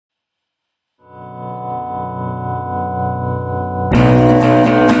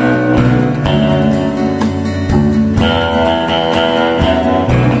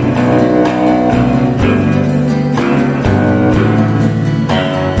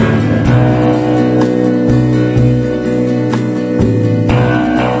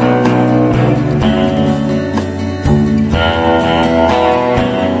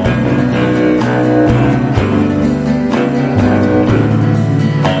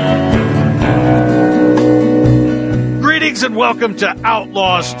Greetings and welcome to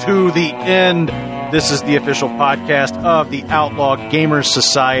Outlaws to the End. This is the official podcast of the Outlaw Gamers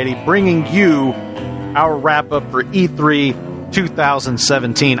Society, bringing you our wrap-up for E3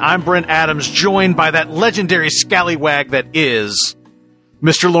 2017. I'm Brent Adams, joined by that legendary scallywag that is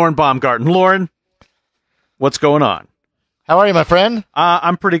Mr. Lauren Baumgarten. Lauren, what's going on? How are you, my friend?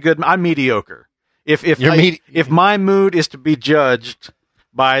 I'm pretty good. I'm mediocre. If my mood is to be judged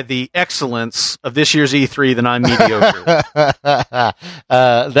by the excellence of this year's E3, then I'm mediocre.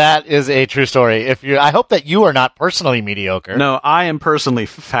 That is a true story. I hope that you are not personally mediocre. No, I am personally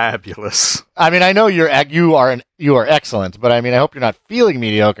fabulous. I mean, I know you are excellent, but I mean, I hope you're not feeling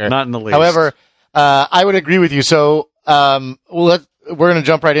mediocre. Not in the least. However, I would agree with you. So, we're going to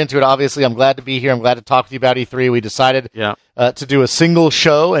jump right into it. Obviously, I'm glad to be here. I'm glad to talk with you about E3. We decided to do a single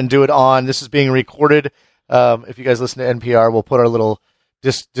show and do it on. This is being recorded. If you guys listen to NPR, we'll put our little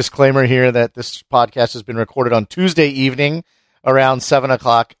disclaimer here that this podcast has been recorded on Tuesday evening around 7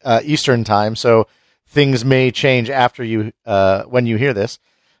 o'clock Eastern time. So things may change after you when you hear this.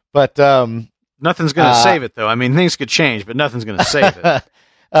 But nothing's going to save it, though. I mean, things could change, but nothing's going to save it.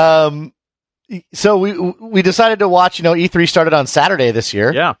 So we decided to watch, E3 started on Saturday this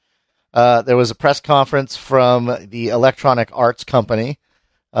year. Yeah. There was a press conference from the Electronic Arts Company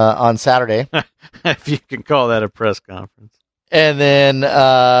on Saturday. If you can call that a press conference. And then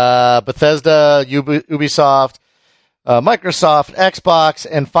Bethesda, Ubisoft, Microsoft, Xbox,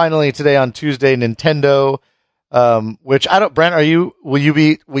 and finally today on Tuesday, Nintendo. Which Brent, will you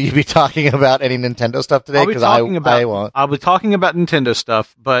be talking about any Nintendo stuff today? Because I won't. I'll be talking about Nintendo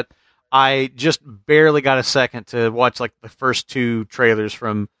stuff, but I just barely got a second to watch like the first two trailers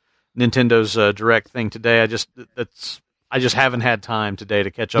from Nintendo's Direct thing today. I just haven't had time today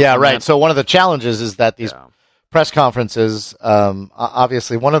to catch up. Yeah, on right. that. So one of the challenges is that these press conferences,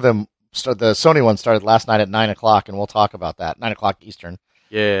 obviously one of them, the Sony one started last night at 9 o'clock, and we'll talk about that, 9 o'clock Eastern.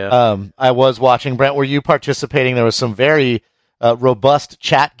 Yeah. I was watching. Brent, were you participating? There was some very robust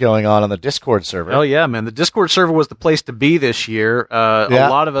chat going on the Discord server. Oh, yeah, man. The Discord server was the place to be this year. A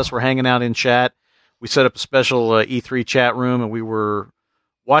lot of us were hanging out in chat. We set up a special E3 chat room, and we were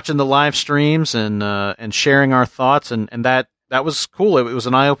watching the live streams and sharing our thoughts, and that was cool. It was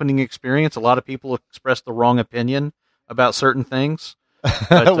an eye-opening experience. A lot of people expressed the wrong opinion about certain things.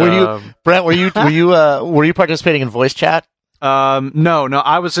 But, Brent? Were you participating in voice chat? No.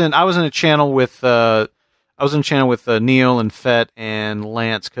 I was in a channel with Neil and Fett and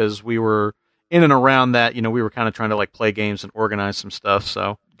Lance because we were in and around that. We were kind of trying to like play games and organize some stuff.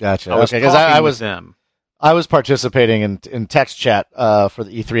 So gotcha. Because I was them. I was participating in text chat for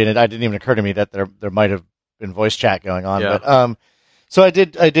the E3, and it didn't even occur to me that there might have been voice chat going on. Yeah. But so I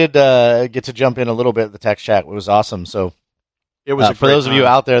did get to jump in a little bit of the text chat. It was awesome. So it was for those of you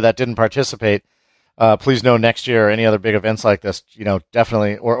out there that didn't participate, please know next year or any other big events like this,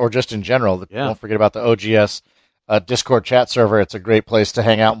 definitely, or just in general, don't forget about the OGS Discord chat server. It's a great place to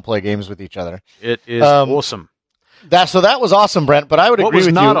hang out and play games with each other. It is awesome. That was awesome, Brent. But I would agree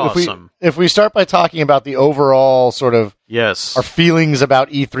with you. Awesome? If we start by talking about the overall sort of our feelings about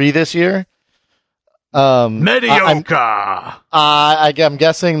E3 this year, mediocre. I'm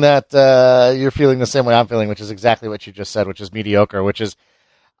guessing that you're feeling the same way I'm feeling, which is exactly what you just said, which is mediocre. Which is,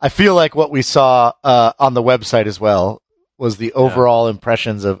 I feel like what we saw on the website as well was the overall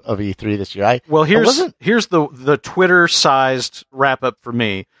impressions of E3 this year. Here's the Twitter-sized wrap-up for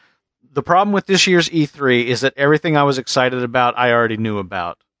me. The problem with this year's E3 is that everything I was excited about, I already knew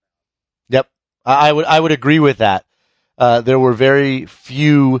about. Yep, I would agree with that. There were very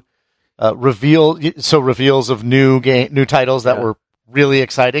few reveals of new titles that were really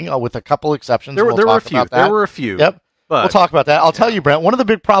exciting, with a couple exceptions. There were a few. Yep, but we'll talk about that. I'll tell you, Brent, one of the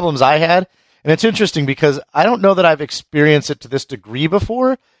big problems I had, and it's interesting because I don't know that I've experienced it to this degree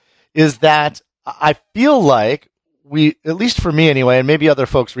before, is that I feel like at least for me anyway, and maybe other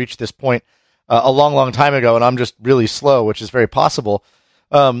folks reached this point a long, long time ago, and I'm just really slow, which is very possible.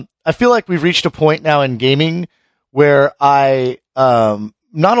 I feel like we've reached a point now in gaming where I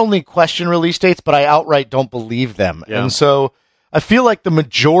not only question release dates, but I outright don't believe them. Yeah. And so I feel like the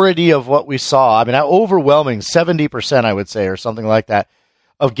majority of what we saw, overwhelming 70%, I would say, or something like that,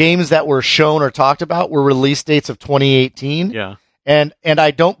 of games that were shown or talked about were release dates of 2018. Yeah. And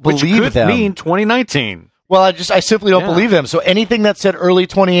I don't believe Which could them. mean 2019. Well, I simply don't believe them. So anything that said early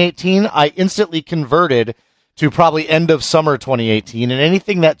 2018, I instantly converted to probably end of summer 2018. And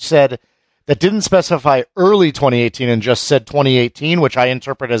anything that didn't specify early 2018 and just said 2018, which I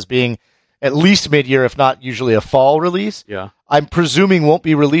interpret as being at least mid-year, if not usually a fall release, I'm presuming won't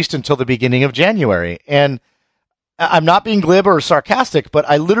be released until the beginning of January. And I'm not being glib or sarcastic, but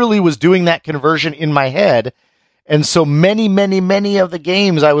I literally was doing that conversion in my head. And so many of the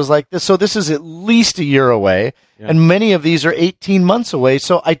games I was like, this is at least a year away, and many of these are 18 months away,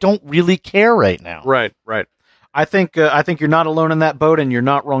 so I don't really care right now. Right. I think you're not alone in that boat, and you're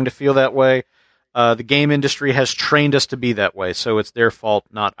not wrong to feel that way. The game industry has trained us to be that way, so it's their fault,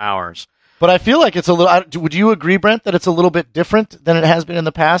 not ours. But I feel like it's a little... Would you agree, Brent, that it's a little bit different than it has been in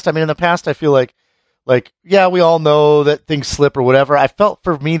the past? I mean, in the past, I feel like, yeah, we all know that things slip or whatever. I felt,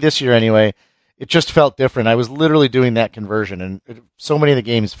 for me this year anyway, it just felt different. I was literally doing that conversion, and so many of the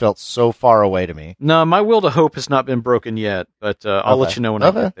games felt so far away to me. No, my will to hope has not been broken yet, but I'll let you know when I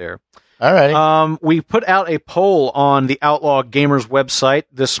get there. All right. We put out a poll on the Outlaw Gamers website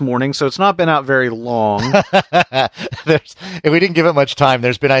this morning, so it's not been out very long. We didn't give it much time.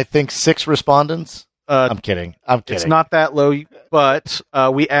 There's been, I think, 6 respondents. I'm kidding. It's not that low, but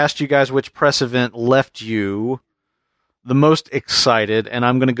we asked you guys which press event left you the most excited, and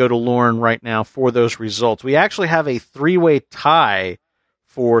I'm going to go to Lauren right now for those results. We actually have a 3-way tie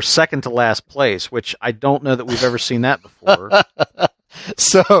for second to last place, which I don't know that we've ever seen that before.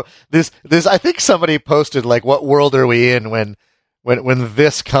 So this I think somebody posted, like, what world are we in when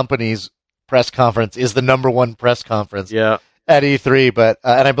this company's press conference is the number one press conference at E3, but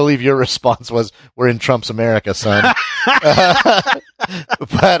and I believe your response was, we're in Trump's America, son.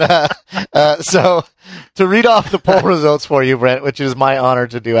 So to read off the poll results for you, Brent, which is my honor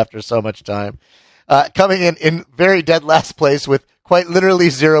to do after so much time, coming in very dead last place with quite literally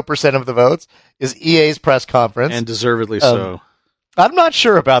 0% of the votes is EA's press conference. And deservedly so. I'm not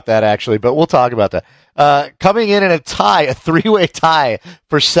sure about that, actually, but we'll talk about that. Coming in a tie, a 3-way tie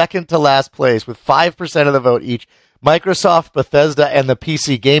for second to last place with 5% of the vote each, Microsoft, Bethesda, and the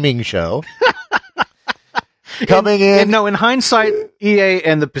PC Gaming Show. Coming in... No, in hindsight, EA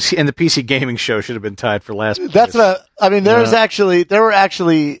and the PC Gaming Show should have been tied for last place. That's what I mean, there were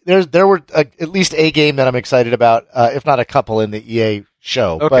at least a game that I'm excited about, if not a couple in the EA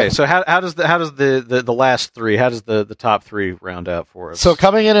show. Okay, so how does the last 3, how does the top 3 round out for us? So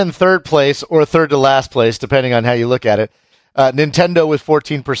coming in third place, or third to last place, depending on how you look at it, Nintendo with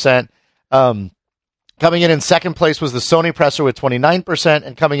 14%. Coming in second place was the Sony presser with 29%,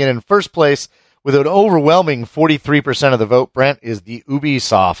 and coming in first place with an overwhelming 43% of the vote, Brent, is the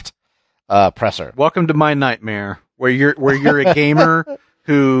Ubisoft presser. Welcome to my nightmare, where you're a gamer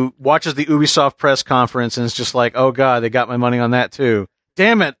who watches the Ubisoft press conference and is just like, oh god, they got my money on that too.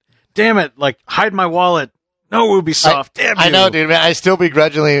 Damn it, like, hide my wallet. No, Ubisoft, damn you. I know, dude, man, I still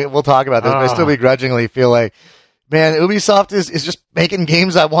begrudgingly, we'll talk about this, but I still begrudgingly feel like, man, Ubisoft is just making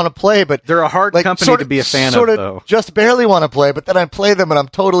games I want to play, but they're a hard company to be a fan of, though. Just barely want to play, but then I play them and I'm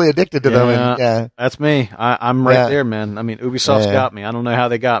totally addicted to them. And, that's me. I'm right there, man. I mean, Ubisoft's got me. I don't know how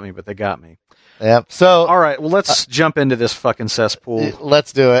they got me, but they got me. Yeah. So, all right. Well, let's jump into this fucking cesspool.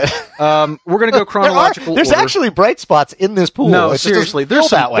 Let's do it. We're gonna go chronological. There's order. Actually bright spots in this pool. No, seriously, there's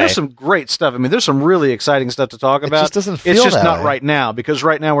some great stuff. I mean, there's some really exciting stuff to talk about. It just doesn't feel It's just that not way. right now, because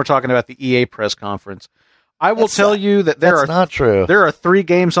right now we're talking about the EA press conference. I will tell you that that's not true. There are 3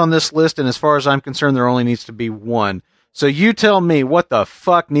 games on this list, and as far as I'm concerned, there only needs to be 1. So you tell me what the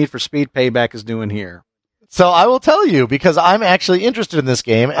fuck Need for Speed Payback is doing here. So I will tell you, because I'm actually interested in this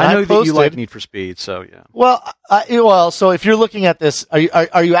game. And I know that you like Need for Speed, so yeah. Well, so if you're looking at this, are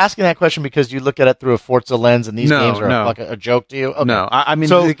you asking that question because you look at it through a Forza lens, and these games are a joke to you? Okay. No, I mean,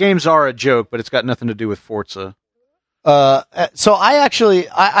 the games are a joke, but it's got nothing to do with Forza. So I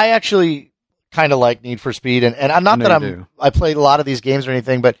actually kind of like Need for Speed, and I'm not that I played a lot of these games or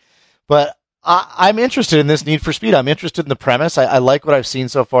anything, but I'm interested in this Need for Speed. I'm interested in the premise. I like what I've seen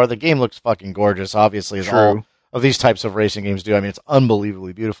so far. The game looks fucking gorgeous, obviously, as all of these types of racing games do. I mean, it's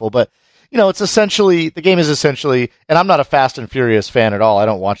unbelievably beautiful, but the game is essentially, and I'm not a Fast and Furious fan at all. I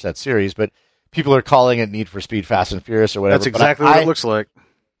don't watch that series, but people are calling it Need for Speed Fast and Furious or whatever. That's exactly what it looks like.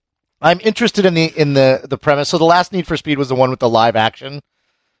 I'm interested in the premise. So the last Need for Speed was the one with the live action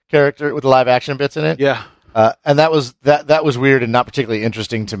character, with the live action bits in it. Yeah. And that was weird and not particularly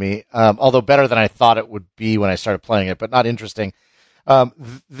interesting to me, although better than I thought it would be when I started playing it, but not interesting.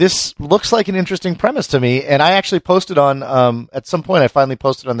 This looks like an interesting premise to me, and I actually posted on, at some point I finally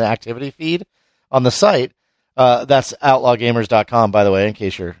posted on the activity feed on the site. That's outlawgamers.com, by the way, in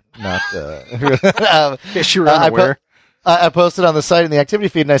case you're not... in case you were unaware. I posted on the site in the activity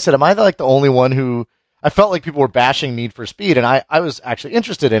feed, and I said, am I the only one who... I felt like people were bashing Need for Speed, and I was actually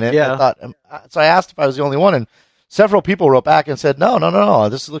interested in it. Yeah. I thought, so I asked if I was the only one, and several people wrote back and said, no,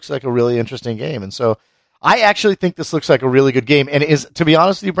 this looks like a really interesting game. And so I actually think this looks like a really good game. And it is, to be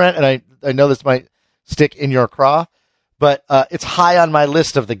honest with you, Brent, and I know this might stick in your craw, but it's high on my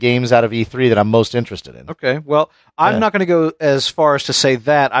list of the games out of E3 that I'm most interested in. Okay, well, I'm not going to go as far as to say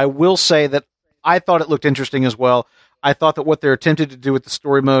that. I will say that I thought it looked interesting as well. I thought that what they're attempting to do with the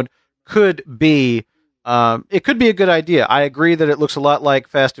story mode could be it could be a good idea. I agree that it looks a lot like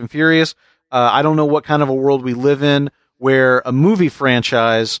Fast and Furious. I don't know what kind of a world we live in where a movie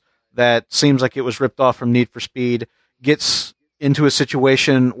franchise that seems like it was ripped off from Need for Speed gets into a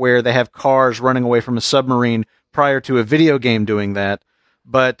situation where they have cars running away from a submarine prior to a video game doing that.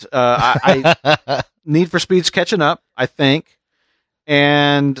 But I Need for Speed's catching up, I think.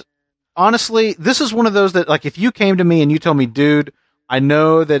 And honestly, this is one of those that, like, if you came to me and you told me, dude, I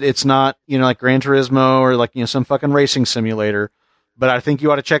know that it's not, like Gran Turismo or like, some fucking racing simulator, but I think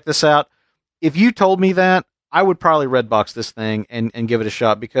you ought to check this out. If you told me that, I would probably Redbox this thing and give it a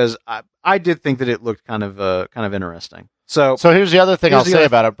shot, because I did think that it looked kind of interesting. So here's the other thing I'll say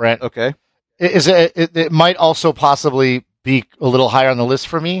about it, Brent. Okay. It might also possibly be a little higher on the list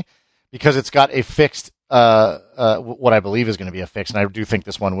for me because it's got a fixed, what I believe is going to be a fixed, and I do think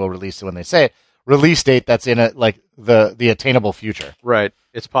this one will release it when they say it, release date that's in it, like the attainable future. Right.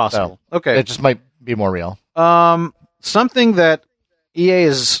 It's possible. So okay. It just might be more real. Something that EA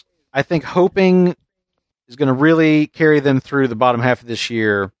is, I think, hoping is going to really carry them through the bottom half of this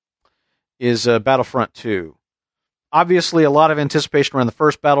year is Battlefront 2. Obviously, a lot of anticipation around the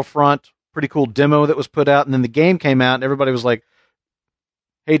first Battlefront. Pretty cool demo that was put out, and then the game came out, and everybody was like,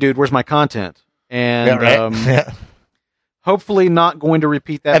 hey, dude, where's my content? And hopefully not going to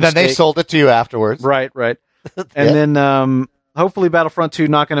repeat that mistake. Then they sold it to you afterwards. Right. And then hopefully Battlefront 2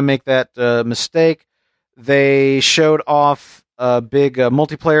 not going to make that mistake. They showed off a big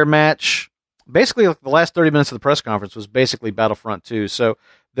multiplayer match. Basically, like, the last 30 minutes of the press conference was basically Battlefront 2. So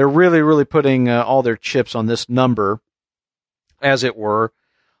they're really, really putting all their chips on this number, as it were.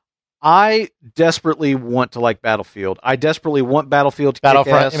 I desperately want to like Battlefield. I desperately want Battlefield to kick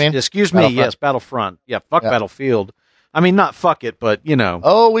ass. You mean? Excuse me, yes, Battlefront. Yeah, fuck Battlefield. I mean, not fuck it, but,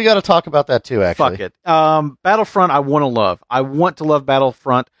 Oh, we got to talk about that too, actually. Fuck it. Battlefront, I want to love. I want to love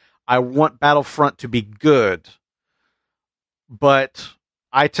Battlefront. I want Battlefront to be good. But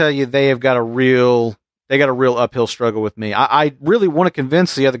I tell you, they got a real uphill struggle with me. I really want to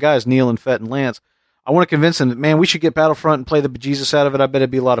convince the other guys, Neil and Fett and Lance. I want to convince them that, man, we should get Battlefront and play the bejesus out of it. I bet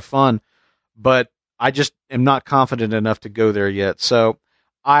it'd be a lot of fun. But I just am not confident enough to go there yet. So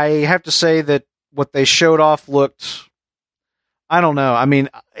I have to say that what they showed off looked, I don't know. I mean,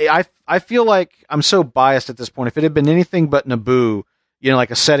 I feel like I'm so biased at this point. If it had been anything but Naboo, like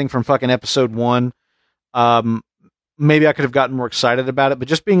a setting from fucking episode 1, maybe I could have gotten more excited about it. But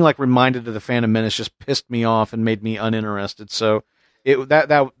just being like reminded of the Phantom Menace just pissed me off and made me uninterested. So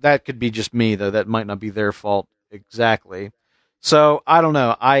that could be just me, though. That might not be their fault exactly. So I don't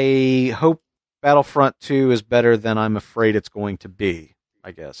know. I hope Battlefront 2 is better than I'm afraid it's going to be,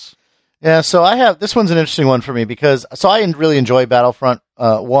 I guess. Yeah, so this one's an interesting one for me because I really enjoy Battlefront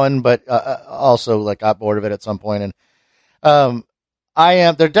 1, but also like got bored of it at some point. And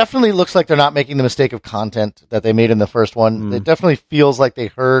there definitely looks like they're not making the mistake of content that they made in the first one. It definitely feels like they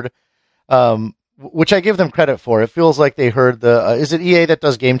heard, which I give them credit for. It feels like they heard is it EA that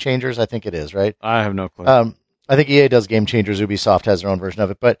does Game Changers? I think it is, right? I have no clue. I think EA does Game Changers. Ubisoft has their own version of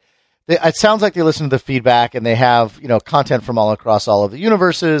it, but it sounds like they listen to the feedback and they have, content from all across all of the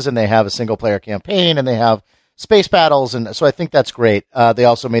universes, and they have a single player campaign, and they have space battles. And so I think that's great. They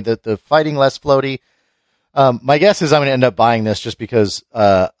also made the fighting less floaty. My guess is I'm going to end up buying this just because,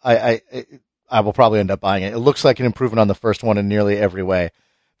 I will probably end up buying it. It looks like an improvement on the first one in nearly every way.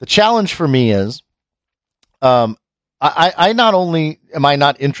 The challenge for me is, I not only am I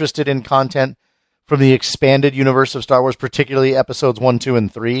not interested in content from the expanded universe of Star Wars, particularly episodes 1, 2,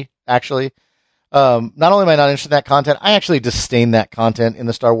 and 3, actually. Not only am I not interested in that content, I actually disdain that content in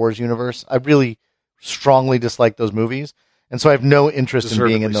the Star Wars universe. I really strongly dislike those movies, and so I have no interest in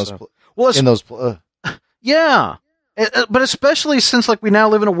being in those. So. Yeah, but especially since we now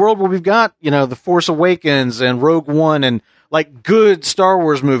live in a world where we've got The Force Awakens and Rogue One and good Star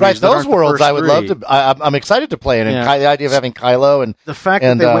Wars movies. Right, those worlds I would love to. I'm excited to play in. And the idea of having Kylo and the fact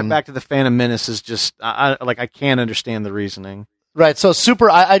that they went back to the Phantom Menace is just I can't understand the reasoning. Right, so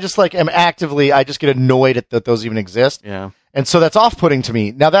I just am actively. I just get annoyed at that those even exist. Yeah, and so that's off-putting to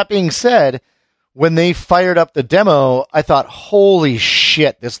me. Now that being said, when they fired up the demo, I thought, holy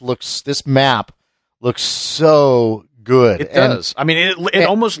shit, this map looks so good. It does. I mean, it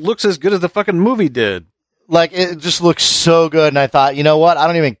almost looks as good as the fucking movie did. It just looks so good, and I thought, you know what? I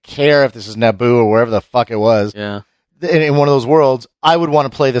don't even care if this is Naboo or wherever the fuck it was. Yeah. In one of those worlds, I would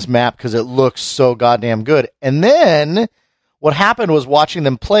want to play this map because it looks so goddamn good. And then what happened was watching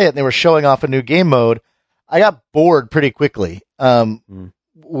them play it, and they were showing off a new game mode. I got bored pretty quickly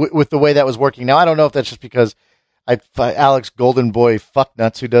with the way that was working. Now, I don't know if that's just because Alex Golden Boy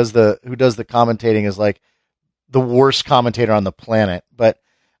Fucknuts, who does the commentating, is like the worst commentator on the planet. But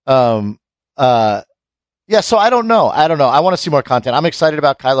yeah, so I don't know. I want to see more content. I'm excited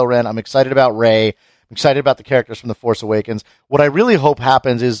about Kylo Ren. I'm excited about Rey. I'm excited about the characters from The Force Awakens. What I really hope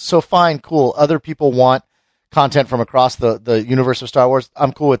happens is, so fine, cool, other people want content from across the universe of Star Wars.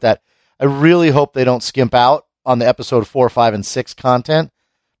 I'm cool with that. I really hope they don't skimp out on the episode 4, 5, and 6 content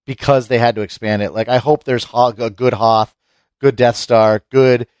because they had to expand it. Like, I hope there's a good Hoth, good Death Star,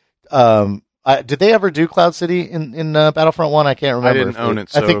 good... did they ever do Cloud City in Battlefront 1? I can't remember. I didn't own it,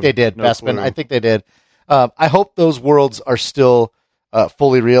 so I think they did, no Bespin. clue. I think they did. I hope those worlds are still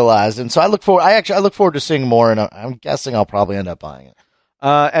fully realized, and so I look forward to seeing more, and I'm guessing I'll probably end up buying it.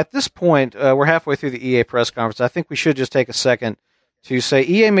 At this point, we're halfway through the EA press conference. I think we should just take a second to say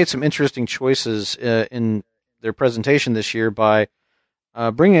EA made some interesting choices in their presentation this year by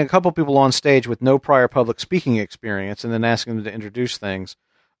bringing a couple people on stage with no prior public speaking experience and then asking them to introduce things.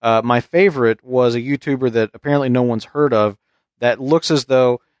 My favorite was a YouTuber that apparently no one's heard of that looks as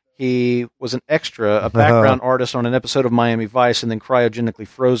though he was an extra, a background artist on an episode of Miami Vice and then cryogenically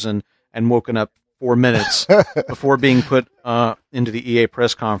frozen and woken up 4 minutes before being put into the EA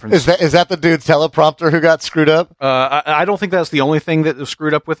press conference. Is that the dude's teleprompter who got screwed up? I don't think that's the only thing that was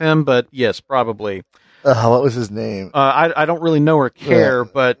screwed up with him, but yes, probably. What was his name? I don't really know or care,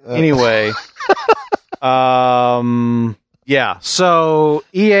 but anyway. Yeah, so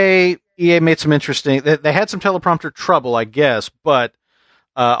EA made some interesting... They had some teleprompter trouble, I guess, but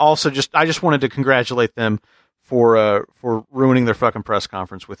also I just wanted to congratulate them for ruining their fucking press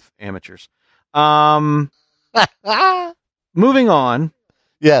conference with amateurs. Moving on.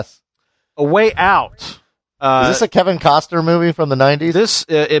 Yes. A Way Out. Is this a Kevin Costner movie from the 90s? This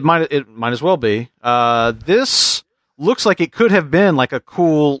it might as well be. This looks like it could have been like a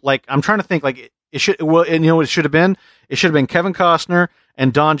cool, like, I'm trying to think, like it should, well, and you know what it should have been? It should have been Kevin Costner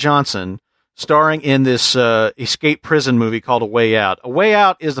and Don Johnson starring in this escape prison movie called A Way Out. A Way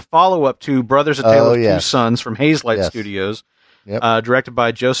Out is the follow-up to Brothers: A Tale of Two Sons from Hazelight Studios, directed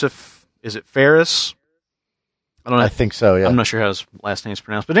by Joseph, is it Ferris? I don't know. I think so, yeah. I'm not sure how his last name's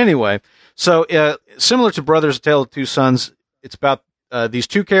pronounced. But anyway, so similar to Brothers: A Tale of Two Sons, it's about these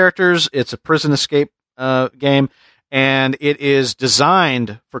two characters. It's a prison escape game, and it is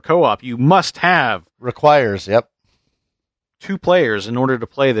designed for co-op. You must have... Requires, 2 players in order to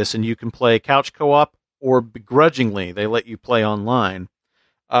play this, and you can play couch co-op, or begrudgingly, they let you play online,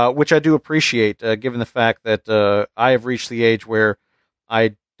 which I do appreciate, given the fact that I have reached the age where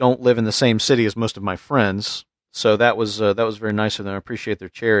I don't live in the same city as most of my friends. So that was very nice of them. I appreciate their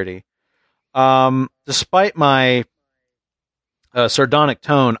charity. Despite my sardonic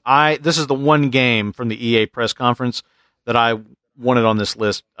tone, this is the one game from the EA press conference that I wanted on this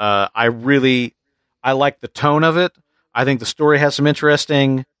list. I like the tone of it. I think the story has some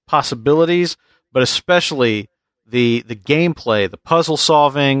interesting possibilities, but especially the gameplay, the puzzle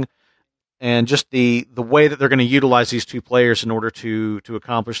solving, and just the way that they're going to utilize these 2 players in order to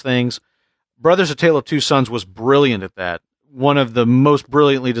accomplish things. Brothers: A Tale of Two Sons was brilliant at that. One of the most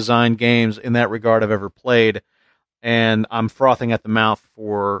brilliantly designed games in that regard I've ever played, and I'm frothing at the mouth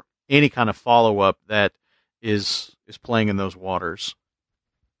for any kind of follow-up that is playing in those waters.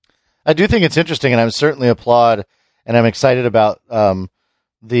 I do think it's interesting, and I certainly applaud, and I'm excited about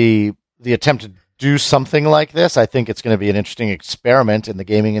the attempt to do something like this. I think it's going to be an interesting experiment in the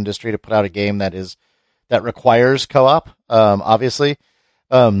gaming industry to put out a game that requires co-op. Obviously,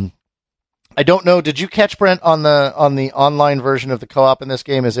 I don't know. Did you catch, Brent, on the online version of the co-op in this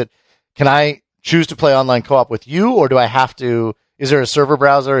game? Can I choose to play online co-op with you, or do I have to? Is there a server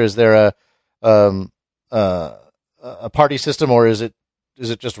browser? Is there a party system, or is it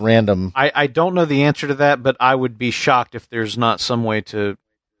just random? I don't know the answer to that, but I would be shocked if there's not some way to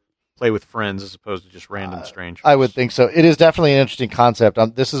play with friends as opposed to just random strangers. I would think so. It is definitely an interesting concept.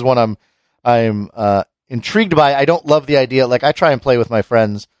 This is one I'm intrigued by. I don't love the idea. Like, I try and play with my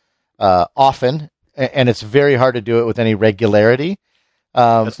friends often, and it's very hard to do it with any regularity.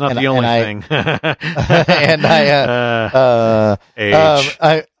 That's not the only thing. And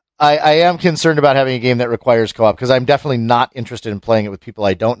I am concerned about having a game that requires co-op, because I'm definitely not interested in playing it with people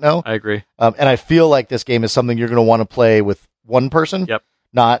I don't know. I agree. And I feel like this game is something you're going to want to play with one person. Yep.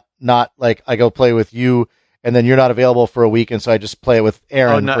 Not like I go play with you and then you're not available for a week, and so I just play it with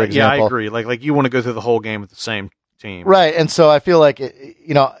Aaron, for example. Yeah, I agree. Like you want to go through the whole game with the same team. Right, and so I feel like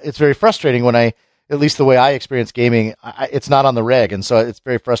it's very frustrating when at least the way I experience gaming, it's not on the reg, and so it's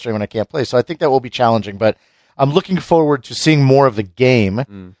very frustrating when I can't play. So I think that will be challenging, but I'm looking forward to seeing more of the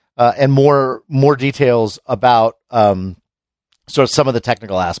game and more details about sort of some of the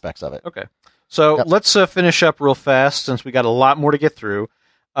technical aspects of it. Okay. So Yep. let's finish up real fast since we got a lot more to get through.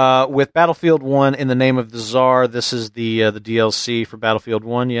 With Battlefield 1 in the Name of the Tsar, this is the DLC for Battlefield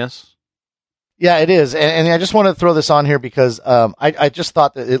 1, yes? Yeah, it is. And I just want to throw this on here because I just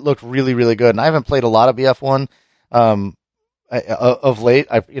thought that it looked really, really good. And I haven't played a lot of BF1 of late.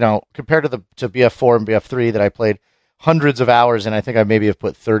 Compared to BF4 and BF3 that I played hundreds of hours, and I think I maybe have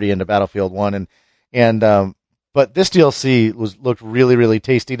put 30 into Battlefield 1. But this DLC looked really, really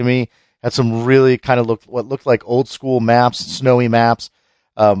tasty to me. Had some really kind of what looked like old school maps, snowy maps.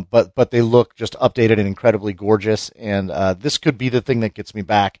 But they look just updated and incredibly gorgeous. And this could be the thing that gets me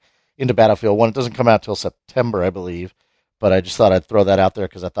back into Battlefield 1. It doesn't come out till September, I believe. But I just thought I'd throw that out there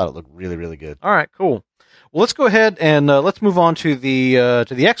because I thought it looked really, really good. All right, cool. Well, let's go ahead and let's move on to the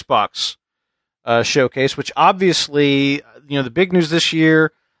Xbox showcase, which obviously, the big news this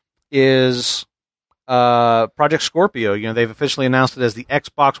year is Project Scorpio. They've officially announced it as the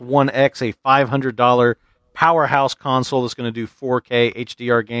Xbox One X, a $500 powerhouse console that's going to do 4K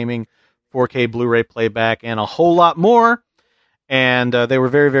HDR gaming, 4K Blu-ray playback, and a whole lot more. And they were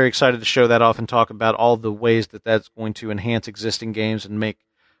very, very excited to show that off and talk about all the ways that that's going to enhance existing games and make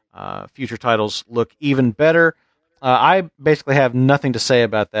future titles look even better. I basically have nothing to say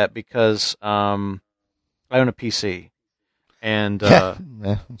about that because I own a PC. And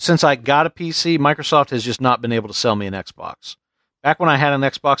since I got a PC, Microsoft has just not been able to sell me an Xbox. Back when I had an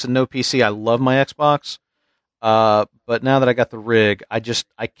Xbox and no PC, I loved my Xbox. But now that I got the rig, I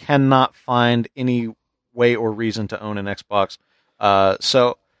cannot find any way or reason to own an Xbox.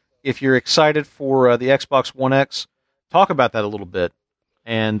 So if you're excited for the Xbox One X, talk about that a little bit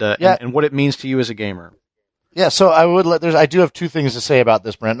and what it means to you as a gamer. Yeah, so I do have two things to say about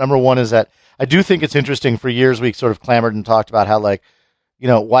this, Brent. Number one is that I do think it's interesting. For years, we sort of clamored and talked about how,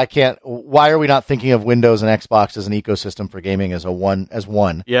 why are we not thinking of Windows and Xbox as an ecosystem for gaming as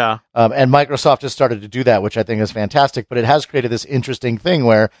one? Yeah. And Microsoft has started to do that, which I think is fantastic. But it has created this interesting thing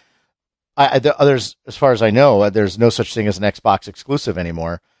where there's, as far as I know, there's no such thing as an Xbox exclusive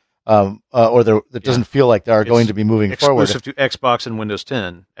anymore. It doesn't feel like they are going to be moving forward. Exclusive to Xbox and Windows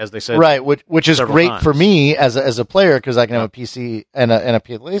 10, as they said. Right, which is great times. For me as a player because I can have a PC and a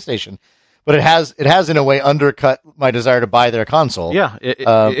PlayStation. But it has in a way undercut my desire to buy their console. Yeah,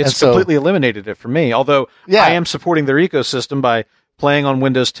 it's completely eliminated it for me. Although I am supporting their ecosystem by playing on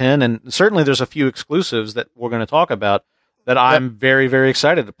Windows 10, and certainly there's a few exclusives that we're going to talk about that I'm very, very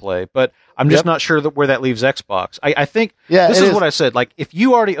excited to play. But I'm just not sure where that leaves Xbox. I think this is what I said. Like, if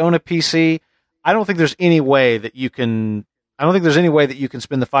you already own a PC, I don't think there's any way that you can. I don't think there's any way that you can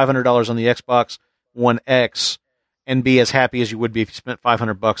spend the $500 on the Xbox One X and be as happy as you would be if you spent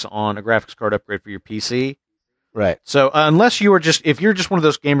 $500 on a graphics card upgrade for your PC. Right. So unless you are if you're just one of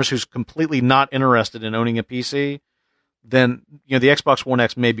those gamers who's completely not interested in owning a PC, then the Xbox One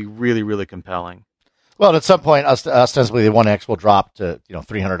X may be really, really compelling. Well, at some point, ostensibly the One X will drop to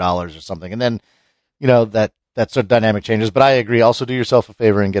 $300 or something, and then that sort of dynamic changes. But I agree. Also, do yourself a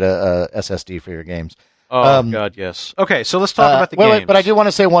favor and get a SSD for your games. Oh God, yes. Okay, so let's talk about the games. Wait, but I do want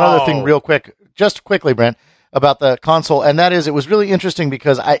to say one other thing real quick, just quickly, Brent, about the console, and that is it was really interesting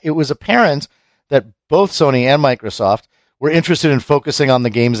because it was apparent that both Sony and Microsoft were interested in focusing on the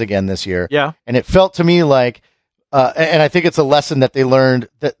games again this year. Yeah, and it felt to me like. And I think it's a lesson that they learned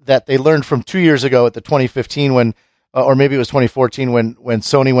that they learned from 2 years ago at the 2015 when, or maybe it was 2014 when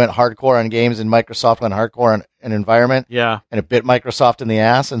Sony went hardcore on games and Microsoft went hardcore on an environment. Yeah, and it bit Microsoft in the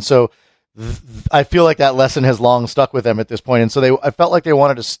ass. And so I feel like that lesson has long stuck with them at this point. And so I felt like they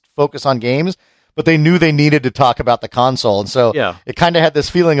wanted to focus on games, but they knew they needed to talk about the console. And so it kind of had this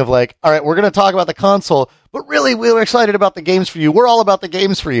feeling of like, all right, we're going to talk about the console, but really we were excited about the games for you. We're all about the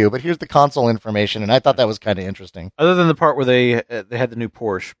games for you, but here's the console information. And I thought that was kind of interesting. Other than the part where they had the new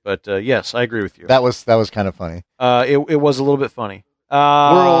Porsche, but yes, I agree with you. That was kind of funny. It was a little bit funny.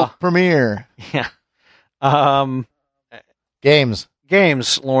 World premiere. Yeah. Games,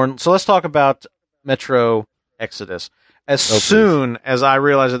 Lauren. So let's talk about Metro Exodus. As soon as I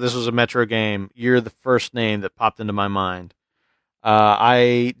realized that this was a Metro game, you're the first name that popped into my mind.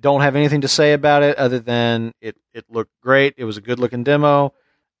 I don't have anything to say about it other than it looked great. It was a good-looking demo,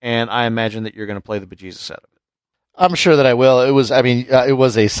 and I imagine that you're going to play the bejesus out of it. I'm sure that I will. It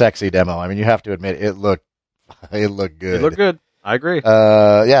was a sexy demo. I mean, you have to admit it looked good. It looked good. I agree.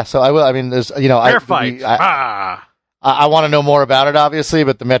 Yeah. So I will. I mean, there's fair fight. I want to know more about it, obviously,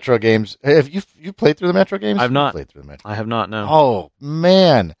 but the Metro games. Have you played through the Metro games? I've not. Played through the Metro. I have not. No. Oh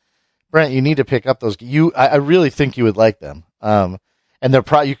man, Brent, you need to pick up those. I really think you would like them. And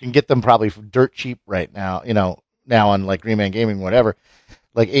they're you can get them probably for dirt cheap right now. Now on like Green Man Gaming, whatever,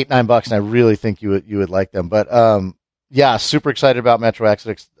 like $8-9, and I really think you would like them. But yeah, super excited about Metro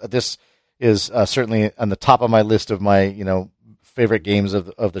Exodus. This is certainly on the top of my list of my favorite games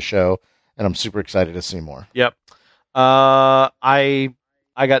of the show, and I'm super excited to see more. Yep. I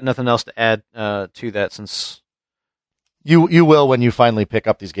got nothing else to add to that since you will when you finally pick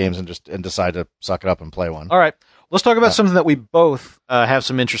up these games and decide to suck it up and play one. All right. Let's talk about something that we both have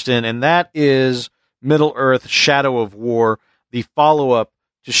some interest in, and that is Middle-earth: Shadow of War, the follow-up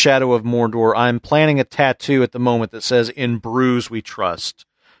to Shadow of Mordor. I'm planning a tattoo at the moment that says, "In Bruise we trust."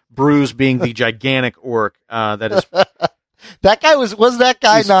 Bruise being the gigantic orc that is... That guy was that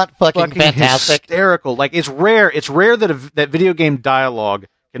guy not fucking fantastic? Hysterical. Like, it's rare that that video game dialogue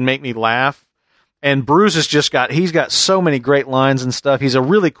can make me laugh. And Bruce has he's got so many great lines and stuff. He's a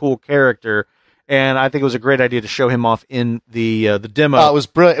really cool character, and I think it was a great idea to show him off in the demo. It was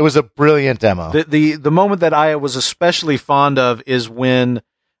brilliant. It was a brilliant demo. The moment that I was especially fond of is when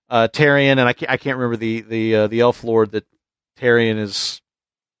Tarion, and I can't remember the elf lord that Tarion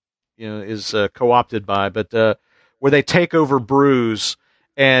is co-opted by, but where they take over Bruce,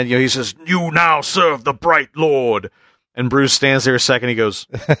 and he says, "You now serve the Bright Lord." And Bruce stands there a second. He goes,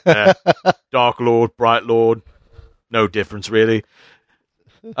 "Dark Lord, Bright Lord, no difference really."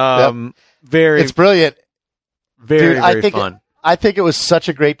 It's brilliant. Very fun. I think it was such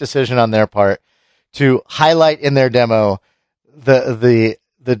a great decision on their part to highlight in their demo the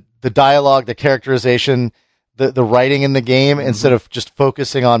dialogue, the characterization, the writing in the game, instead of just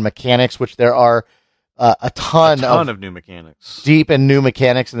focusing on mechanics, which there are a ton of new mechanics, deep and new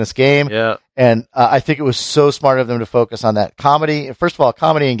mechanics in this game. Yeah. And I think it was so smart of them to focus on that. Comedy, first of all,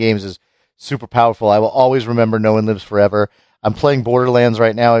 comedy in games is super powerful. I will always remember No One Lives Forever. I'm playing Borderlands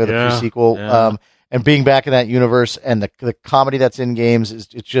right now, the pre-sequel, and being back in that universe and the comedy that's in games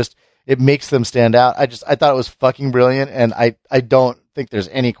it makes them stand out. I thought it was fucking brilliant, and I don't think there's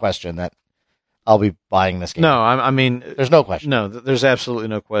any question that I'll be buying this game. No, I mean, there's no question. No, there's absolutely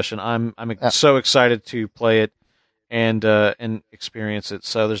no question. I'm so excited to play it and experience it.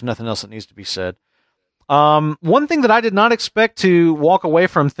 So there's nothing else that needs to be said. One thing that I did not expect to walk away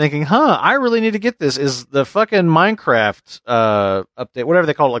from thinking, I really need to get this, is the fucking Minecraft update, whatever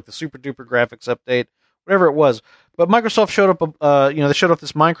they call it, like the super duper graphics update, whatever it was. But Microsoft showed up, they showed up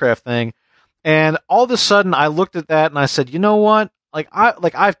this Minecraft thing, and all of a sudden I looked at that and I said, you know what?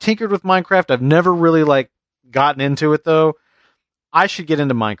 I've tinkered with Minecraft. I've never really gotten into it though. I should get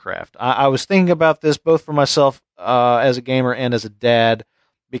into Minecraft. I was thinking about this both for myself as a gamer and as a dad,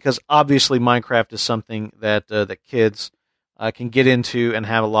 because obviously Minecraft is something that kids can get into and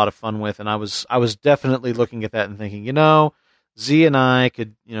have a lot of fun with. And I was definitely looking at that and thinking, Z and I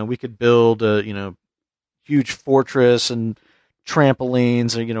could build a huge fortress and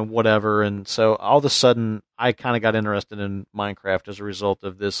trampolines or whatever. And so all of a sudden I kind of got interested in Minecraft as a result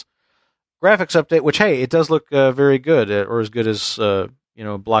of this graphics update, which, hey, it does look very good, or as good as a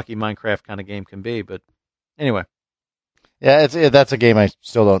blocky Minecraft kind of game can be. But anyway, that's a game I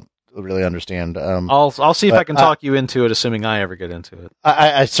still don't really understand. I'll see if I can talk you into it, assuming I ever get into it.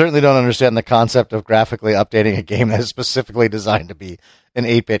 I certainly don't understand the concept of graphically updating a game that is specifically designed to be an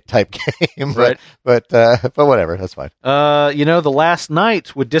 8-bit type game. Right. But whatever, that's fine. The Last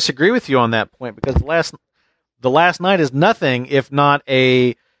Night would disagree with you on that point, because the Last Night is nothing if not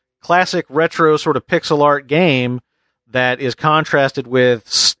a classic retro sort of pixel art game that is contrasted with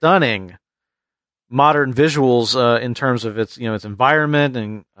stunning modern visuals in terms of its environment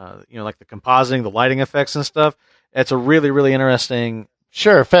and like the compositing, the lighting effects and stuff. It's a really, really interesting.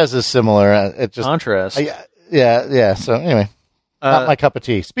 Sure, Fez is similar. It just contrast. Yeah. So anyway, not my cup of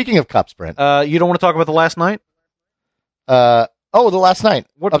tea. Speaking of cups, Brent, you don't want to talk about The Last Night? The Last Night.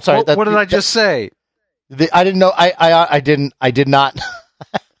 I'm sorry. What did I just say? I didn't know. I did not.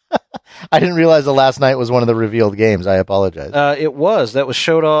 I didn't realize The Last Night was one of the revealed games. I apologize. It was. That was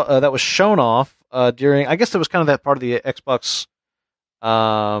shown off during. I guess it was kind of that part of the Xbox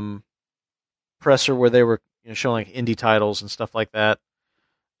presser where they were showing indie titles and stuff like that.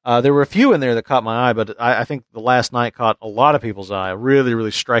 There were a few in there that caught my eye, but I think The Last Night caught a lot of people's eye. A really,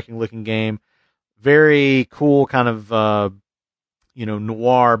 really striking looking game. Very cool, kind of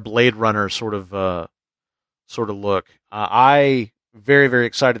noir Blade Runner sort of look. I very, very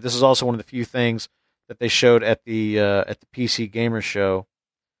excited. This is also one of the few things that they showed at the PC Gamer Show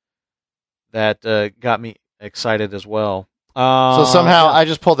that got me excited as well. So somehow I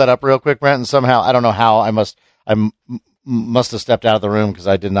just pulled that up real quick, Brent, and somehow I don't know how I must have stepped out of the room because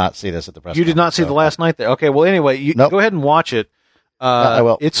I did not see this at the press. You did not see The Last Night there. Okay, well anyway, nope. Go ahead and watch it. I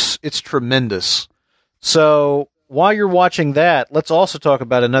will. It's tremendous. So while you're watching that, let's also talk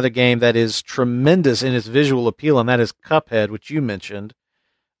about another game that is tremendous in its visual appeal, and that is Cuphead, which you mentioned.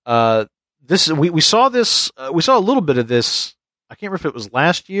 We saw a little bit of this. I can't remember if it was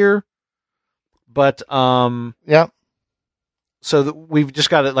last year But Yeah. So we've just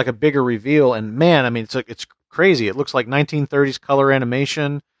got like a bigger reveal, and man, I mean, it's crazy. It looks like 1930s color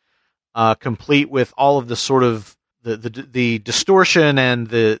animation, complete with all of the sort of the distortion and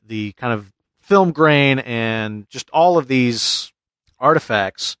the kind of film grain and just all of these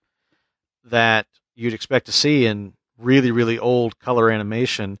artifacts that you'd expect to see in really, really old color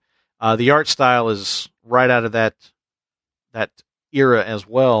animation. The art style is right out of that era as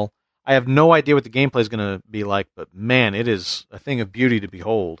well. I have no idea what the gameplay is going to be like, but man, it is a thing of beauty to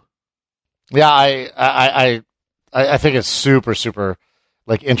behold. Yeah, I think it's super, super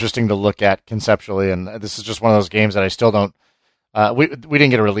like interesting to look at conceptually, and this is just one of those games that I still don't. We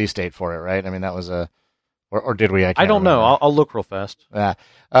didn't get a release date for it, right? I mean, that was or did we? I don't know. I'll look real fast. Yeah.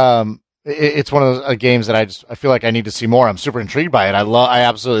 It's one of those games that I feel like I need to see more. I'm super intrigued by it. I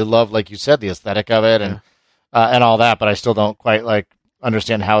absolutely love, like you said, the aesthetic of it and all that, but I still don't quite like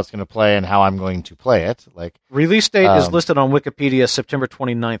understand how it's going to play and how I'm going to play it. Like release date is listed on Wikipedia September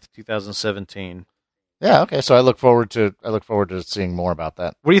 29th, 2017. Yeah, okay. So I look forward to seeing more about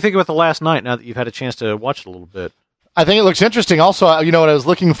that. What do you think about the last night now that you've had a chance to watch it a little bit? I think it looks interesting. Also, you know what I was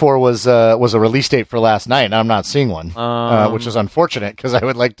looking for was a release date for last night, and I'm not seeing one, which is unfortunate because I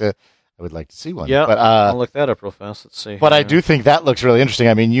would like to see one. Yeah, but I'll look that up real fast. Let's see. But I do think that looks really interesting.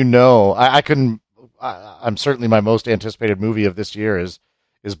 I mean, I couldn't. I'm certainly my most anticipated movie of this year is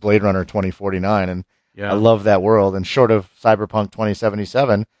Blade Runner 2049, and I love that world. And short of Cyberpunk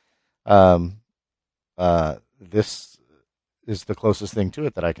 2077, this is the closest thing to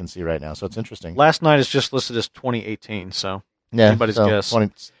it that I can see right now. So it's interesting. Last night is just listed as 2018, so anybody's guess.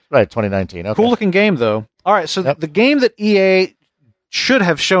 2019. Okay. Cool looking game though. All right, so the game that EA should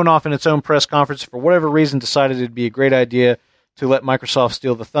have shown off in its own press conference, for whatever reason decided it'd be a great idea to let Microsoft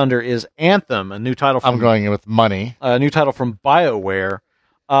steal the thunder, is Anthem, a new title from... I'm going with money. A new title from BioWare.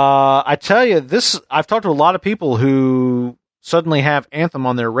 I tell you, I've talked to a lot of people who suddenly have Anthem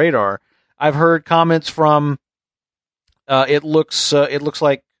on their radar. I've heard comments from it looks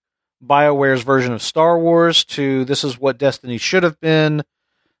like BioWare's version of Star Wars to this is what Destiny should have been.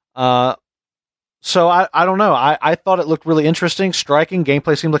 So I don't know. I thought it looked really interesting, striking.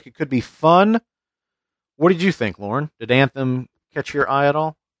 Gameplay seemed like it could be fun. What did you think, Lauren? Did Anthem catch your eye at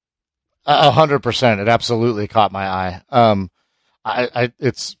all? 100%. It absolutely caught my eye.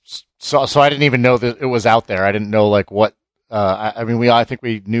 It's so I didn't even know that it was out there. I didn't know like what. I mean, I think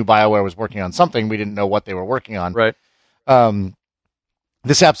we knew BioWare was working on something. We didn't know what they were working on. Right.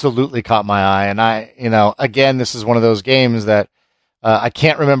 This absolutely caught my eye, and again, this is one of those games that I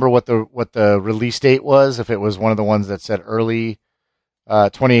can't remember what the release date was. If it was one of the ones that said early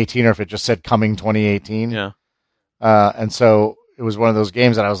 2018, or if it just said coming 2018. Yeah. And so it was one of those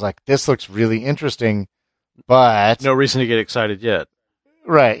games that I was like, this looks really interesting, but no reason to get excited yet.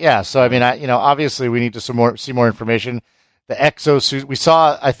 Right. Yeah. So I mean, obviously we need to see more information. The exosuit, we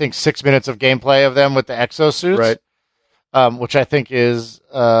saw, I think, 6 minutes of gameplay of them with the exosuits, right? Which I think is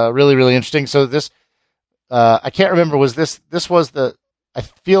really, really interesting. So this, I can't remember. Was this was the? I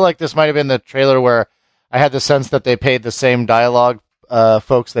feel like this might have been the trailer where I had the sense that they paid the same dialogue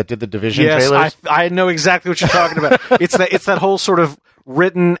folks that did the Division trailers. I know exactly what you're talking about. It's that whole sort of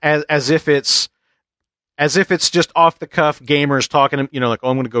written as if it's just off the cuff gamers talking. Like, oh,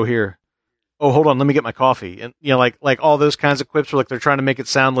 I'm going to go here. Oh, hold on, let me get my coffee, and like all those kinds of quips where like they're trying to make it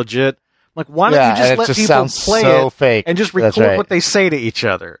sound legit. I'm like, why don't you just let people play it fake. and just record what they say to each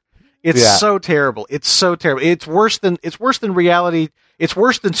other? It's so terrible. It's so terrible. It's worse than reality. It's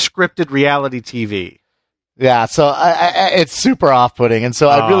worse than scripted reality TV. Yeah, so it's super off-putting, and so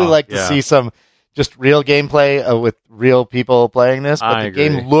I'd really like to see some just real gameplay with real people playing this. But the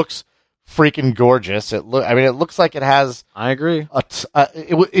game looks freaking gorgeous. It looks like it has. I agree.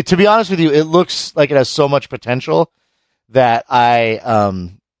 To be honest with you, it looks like it has so much potential that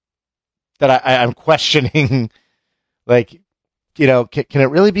I'm questioning, like, can it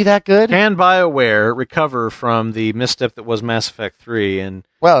really be that good? Can BioWare recover from the misstep that was Mass Effect 3? And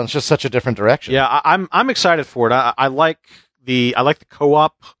well, it's just such a different direction. Yeah, I'm excited for it. I like the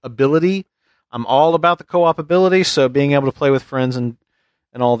co-op ability. I'm all about the co-op ability. So being able to play with friends and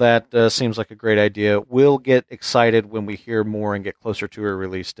all that seems like a great idea. We'll get excited when we hear more and get closer to a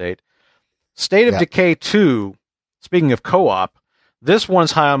release date. State of Decay 2. Speaking of co-op, this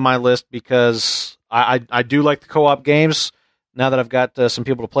one's high on my list because I do like the co-op games. Now that I've got some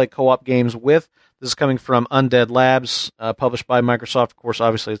people to play co-op games with, this is coming from Undead Labs, published by Microsoft. Of course,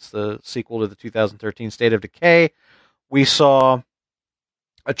 obviously, it's the sequel to the 2013 State of Decay. We saw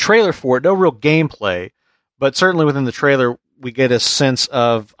a trailer for it, no real gameplay, but certainly within the trailer, we get a sense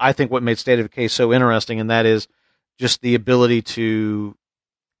of, I think, what made State of Decay so interesting, and that is just the ability to,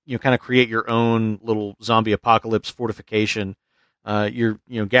 kind of create your own little zombie apocalypse fortification. You're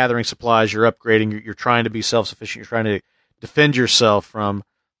gathering supplies, you're upgrading, you're trying to be self-sufficient, you're trying to defend yourself from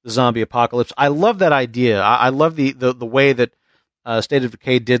the zombie apocalypse. I love that idea. I love the way that State of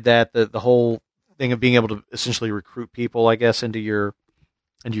Decay did that. The whole thing of being able to essentially recruit people, I guess, into your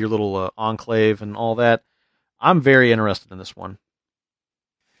little enclave and all that. I'm very interested in this one.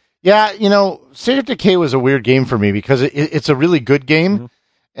 Yeah, State of Decay was a weird game for me because it's a really good game. Mm-hmm.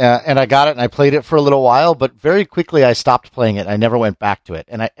 And I got it and I played it for a little while, but very quickly I stopped playing it. I never went back to it.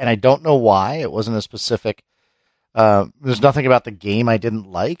 And I don't know why. It wasn't a specific, there's nothing about the game I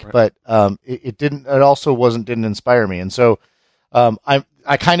didn't like, right. But it also didn't inspire me. And so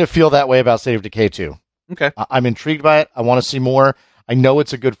I kind of feel that way about State of Decay too. Okay. I'm intrigued by it. I want to see more. I know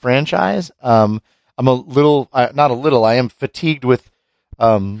it's a good franchise. I'm I am fatigued with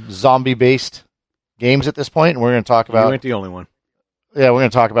zombie-based games at this point, and we're going to talk about... You ain't the only one. Yeah, we're going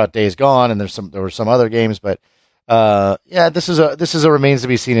to talk about Days Gone, and there were some other games, but this is a remains to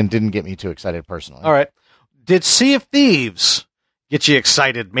be seen and didn't get me too excited personally. All right. Did Sea of Thieves get you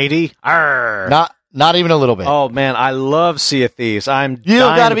excited, matey? Arr. Not even a little bit. Oh man, I love Sea of Thieves. You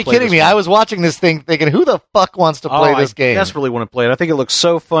got to be kidding me. I was watching this thing thinking, who the fuck wants to play this game? I desperately want to play it. I think it looks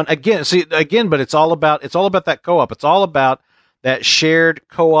so fun. Again, but it's all about that co-op. It's all about that shared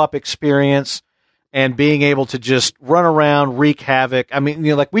co-op experience and being able to just run around, wreak havoc. I mean,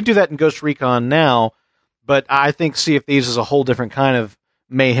 like we do that in Ghost Recon now, but I think Sea of Thieves is a whole different kind of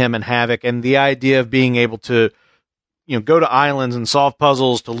mayhem and havoc. And the idea of being able to, go to islands and solve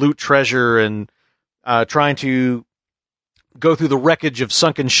puzzles, to loot treasure, and trying to go through the wreckage of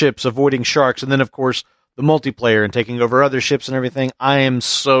sunken ships, avoiding sharks, and then, of course, the multiplayer and taking over other ships and everything. I am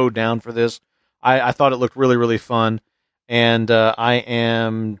so down for this. I thought it looked really, really fun. And I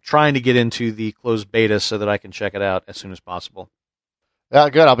am trying to get into the closed beta so that I can check it out as soon as possible. Yeah,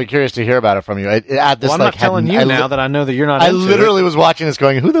 good. I'll be curious to hear about it from you. I'm not telling you now that I know that you're not. I literally was watching this,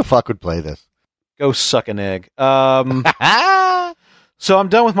 going, "Who the fuck would play this?" Go suck an egg. So I'm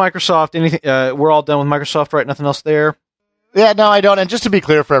done with Microsoft. Anything? We're all done with Microsoft, right? Nothing else there. Yeah, no, I don't. And just to be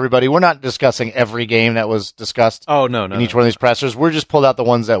clear for everybody, we're not discussing every game that was discussed. Oh no, in each one of these pressers. We're just pulled out the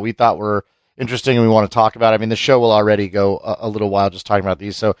ones that we thought were interesting and we want to talk about. I mean, the show will already go a little while just talking about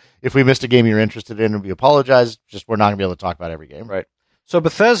these. So if we missed a game you're interested in, we apologize. Just we're not going to be able to talk about every game. Right. So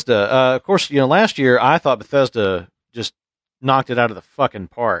Bethesda, of course, last year I thought Bethesda just knocked it out of the fucking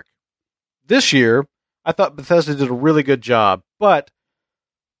park. This year, I thought Bethesda did a really good job, but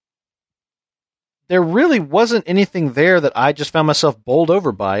there really wasn't anything there that I just found myself bowled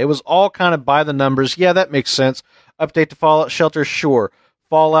over by. It was all kind of by the numbers. Yeah, that makes sense. Update to Fallout Shelter, sure.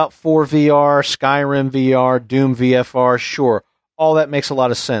 Fallout 4 VR, Skyrim VR, Doom VFR, sure. All that makes a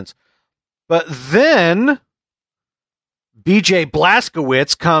lot of sense. But then BJ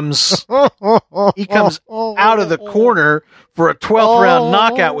Blazkowicz comes out of the corner for a 12th round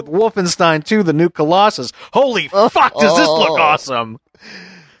knockout with Wolfenstein 2, The New Colossus. Holy fuck, does this look awesome?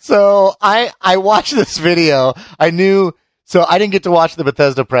 So I watched this video. So I didn't get to watch the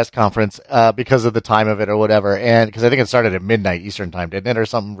Bethesda press conference because of the time of it or whatever, and because I think it started at midnight Eastern time, didn't it, or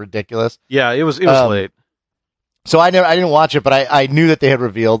something ridiculous? Yeah, it was late. So I didn't watch it, but I knew that they had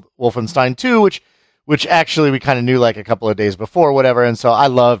revealed Wolfenstein 2, which actually we kind of knew like a couple of days before, or whatever. And so I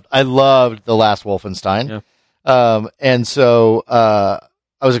loved the last Wolfenstein, and so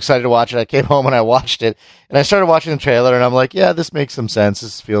I was excited to watch it. I came home and I watched it, and I started watching the trailer, and I'm like, yeah, this makes some sense.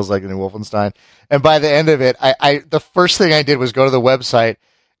 This feels like the new Wolfenstein. And by the end of it, the first thing I did was go to the website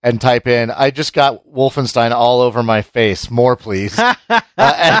and type in, I just got Wolfenstein all over my face. More, please.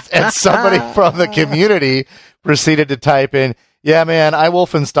 And somebody from the community proceeded to type in, yeah, man, I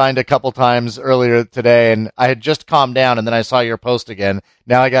Wolfensteined a couple times earlier today, and I had just calmed down, and then I saw your post again.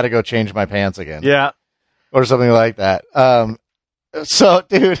 Now I got to go change my pants again. Yeah. Or something like that. So,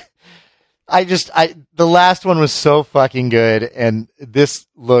 dude, the last one was so fucking good, and this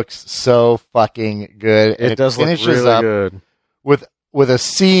looks so fucking good. It does look really good. With a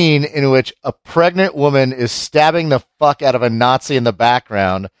scene in which a pregnant woman is stabbing the fuck out of a Nazi in the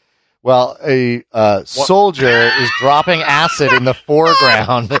background, while a soldier is dropping acid in the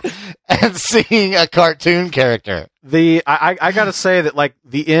foreground and seeing a cartoon character. I gotta say that, like,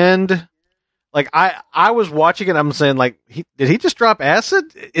 the end... Like, I was watching it, I'm saying, like, did he just drop acid?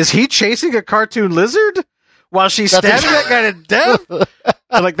 Is he chasing a cartoon lizard while she's stabbing that guy to death?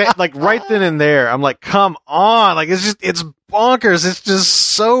 Like, that, like, right then and there, I'm like, come on. Like, it's bonkers. It's just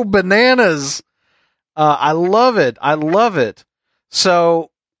so bananas. I love it. I love it. So,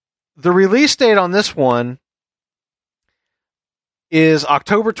 the release date on this one is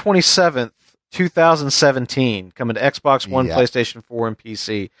October 27th 2017, coming to Xbox One, PlayStation 4, and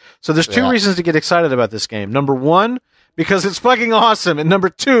PC. So there's two reasons to get excited about this game. Number one, because it's fucking awesome, and number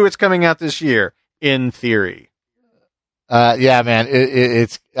two, it's coming out this year, in theory. Yeah, man,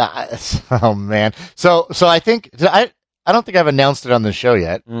 it's oh man. So I think I don't think I've announced it on the show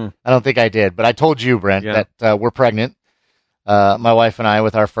yet. I don't think I did, but I told you, Brent, that we're pregnant. My wife and I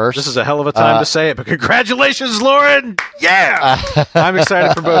with our first. This is a hell of a time to say it, but congratulations, Lauren! Yeah, I'm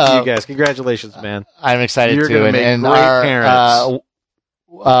excited for both of you guys. Congratulations, man. I'm excited You're too. You're going to make great parents.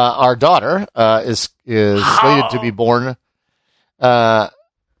 Our daughter is slated to be born.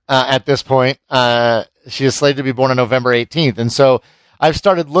 At this point, she is slated to be born on November 18th, and so I've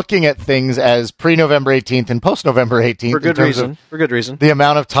started looking at things as pre-November 18th and post-November 18th for good reason. For good reason. The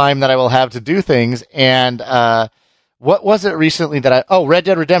amount of time that I will have to do things, and what was it recently that Red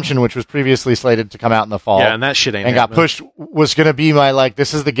Dead Redemption, which was previously slated to come out in the fall, and that shit ain't and got pushed, was going to be my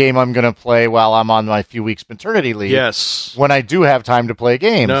this is the game I'm going to play while I'm on my few weeks maternity leave. Yes, when I do have time to play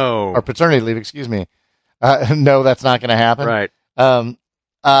games. Or paternity leave. Excuse me. No, that's not going to happen. Right.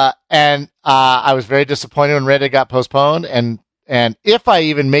 And I was very disappointed when Red Dead got postponed, and if I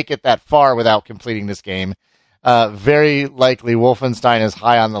even make it that far without completing this game, very likely Wolfenstein is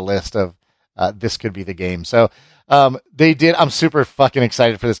high on the list of this could be the game. So they did. I'm super fucking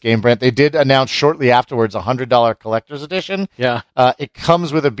excited for this game, Brent. They did announce shortly afterwards a $100 collector's edition. Yeah. It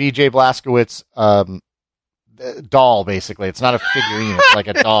comes with a BJ Blazkowicz doll, basically. It's not a figurine. It's like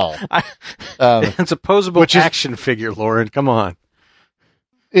a doll. It's a posable action figure, Lauren. Come on.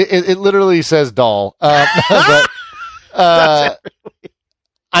 It literally says doll. But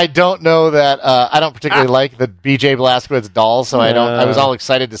I don't know that I don't particularly like the BJ Blazkowicz doll, so I was all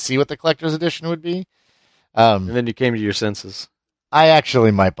excited to see what the collector's edition would be. And then you came to your senses. I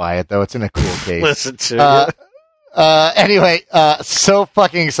actually might buy it, though. It's in a cool case. Listen to you. Anyway, so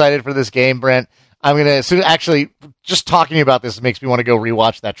fucking excited for this game, Brent. I'm going to actually just talking about this makes me want to go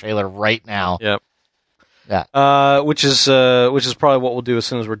rewatch that trailer right now. Yep. Yeah. Which is probably what we'll do as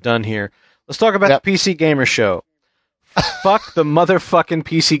soon as we're done here. Let's talk about the PC Gamer Show. Fuck the motherfucking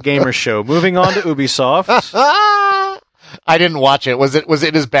PC Gamer Show. Moving on to Ubisoft. I didn't watch it. Was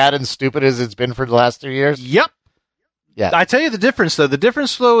it as bad and stupid as it's been for the last 3 years? Yep. Yeah. I tell you the difference, though. The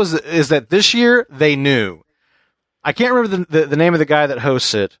difference, though, is that this year they knew. I can't remember the name of the guy that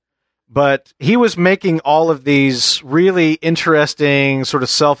hosts it, but he was making all of these really interesting, sort of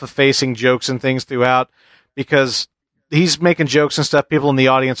self-effacing jokes and things throughout, because he's making jokes and stuff. People in the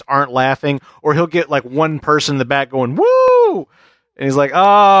audience aren't laughing, or he'll get like one person in the back going, woo! And he's like,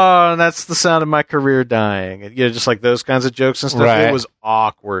 oh, that's the sound of my career dying. And, just like those kinds of jokes and stuff. Right. It was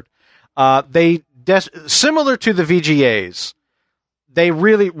awkward. Similar to the VGAs, they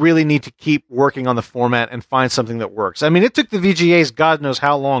really, really need to keep working on the format and find something that works. I mean, it took the VGAs God knows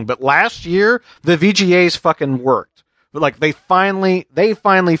how long, but last year, the VGAs fucking worked. But like, they finally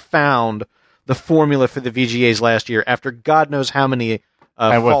found the formula for the VGAs last year after God knows how many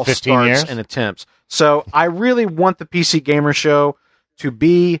false starts and attempts. So I really want the PC Gamer Show to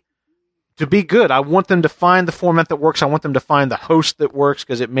be good. I want them to find the format that works. I want them to find the host that works,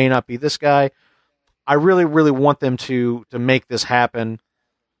 because it may not be this guy. I really, really want them to make this happen.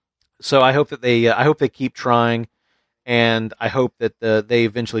 So I hope that they keep trying, and I hope that they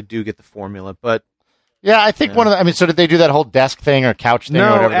eventually do get the formula. But yeah, I think so did they do that whole desk thing or couch thing? No,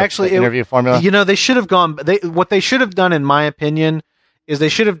 or whatever, actually, the interview formula. They should have gone. What they should have done, in my opinion, is they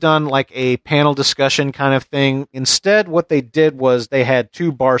should have done like a panel discussion kind of thing. Instead, what they did was they had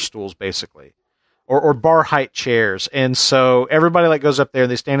two bar stools, basically, or bar height chairs, and so everybody goes up there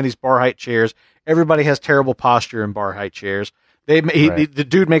and they stand in these bar height chairs. Everybody has terrible posture in bar height chairs. The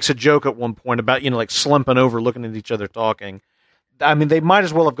dude makes a joke at one point about slumping over, looking at each other, talking. I mean, they might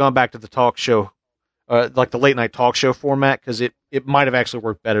as well have gone back to the talk show, like the late night talk show format, because it might have actually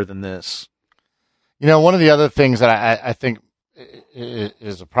worked better than this. One of the other things that I think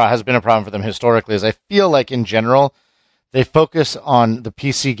has been a problem for them historically is I feel like in general they focus on the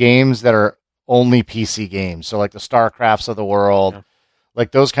PC games that are only PC games. So like the StarCrafts of the world,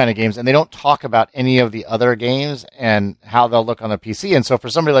 like those kind of games, and they don't talk about any of the other games and how they'll look on the PC. And so for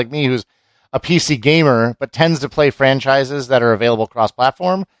somebody like me who's a PC gamer but tends to play franchises that are available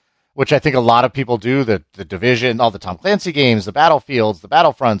cross-platform, which I think a lot of people do, the Division, all the Tom Clancy games, the Battlefields, the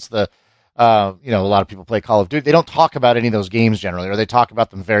Battlefronts, a lot of people play Call of Duty. They don't talk about any of those games generally, or they talk about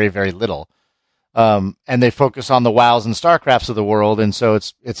them very, very little. And they focus on the WoWs and StarCrafts of the world, and so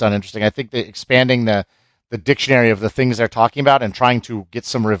it's uninteresting. I think that expanding the dictionary of the things they're talking about and trying to get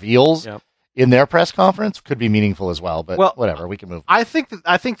some reveals in their press conference could be meaningful as well. But whatever, we can move. I think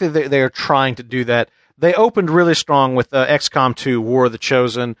that they are trying to do that. They opened really strong with XCOM 2, War of the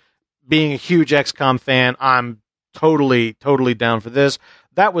Chosen. being a huge XCOM fan, I'm totally down for this.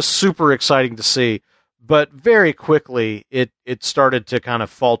 That was super exciting to see, but very quickly it started to kind of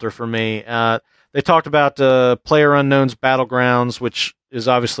falter for me. They talked about PlayerUnknown's Battlegrounds, which is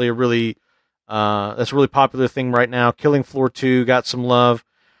obviously that's a really popular thing right now. Killing Floor 2 got some love.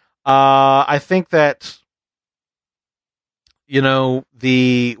 I think that,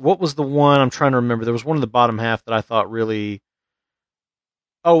 what was the one I'm trying to remember? There was one in the bottom half that I thought really.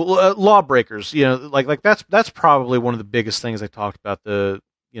 Oh, Lawbreakers. Like that's probably one of the biggest things they talked about. The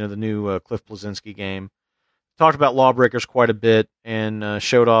new Cliff Bleszinski game. Talked about Lawbreakers quite a bit and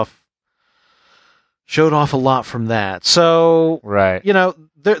showed off a lot from that. So right,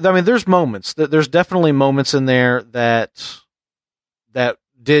 there's moments. There's definitely moments in there that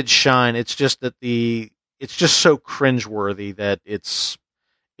did shine. It's just that it's just so cringeworthy that it's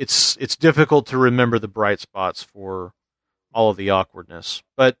difficult to remember the bright spots for all of the awkwardness.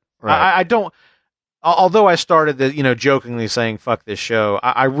 But right. I don't. Although I started jokingly saying "fuck this show,"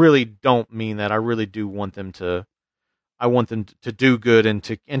 I really don't mean that. I really do want them to. I want them to do good and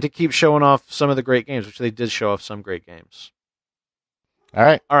to keep showing off some of the great games, which they did show off some great games. All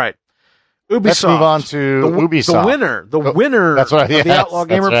right. Ubisoft. Let's move on to Ubisoft. The winner of the Outlaw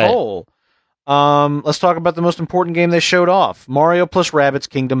Gamer right. poll. Let's talk about the most important game they showed off: Mario plus Rabbids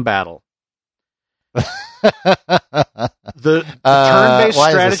Kingdom Battle. the turn-based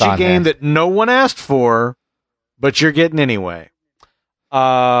strategy game that no one asked for, but you're getting anyway.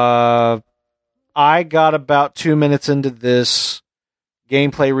 I got about 2 minutes into this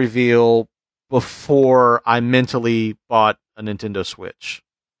gameplay reveal before I mentally bought a Nintendo Switch.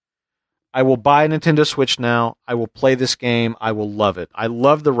 I will buy a Nintendo Switch now. I will play this game. I will love it. I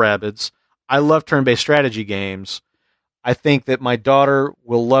love the Rabbids. I love turn-based strategy games. I think that my daughter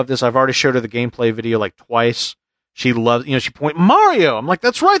will love this. I've already showed her the gameplay video like twice. She loves, she point Mario. I'm like,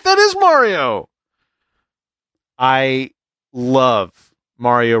 that's right, that is Mario. I love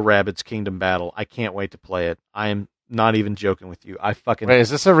Mario Rabbids Kingdom Battle. I can't wait to play it. I am not even joking with you. Wait, is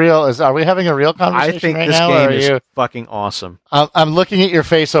this are we having a real conversation? I think right this now, game is fucking awesome. I'm looking at your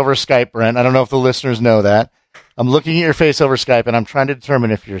face over Skype, Brent. I don't know if the listeners know that. I'm looking at your face over Skype, and I'm trying to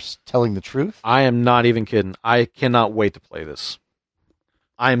determine if you're telling the truth. I am not even kidding. I cannot wait to play this.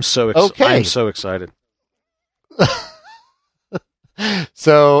 I am so excited.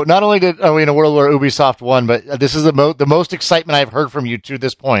 So not only are we in a world where Ubisoft won, but this is the most excitement I've heard from you to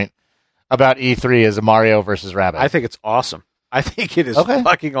this point about E3 is a Mario versus Rabbids. I think it's awesome. I think it is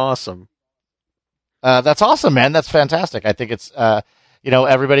fucking awesome. That's awesome, man. That's fantastic. I think it's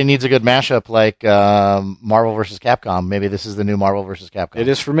everybody needs a good mashup like Marvel versus Capcom. Maybe this is the new Marvel versus Capcom. It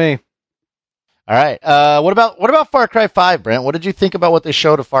is for me. All right. What about Far Cry 5, Brent? What did you think about what they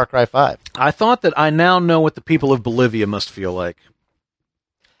showed of Far Cry 5? I thought that I now know what the people of Bolivia must feel like.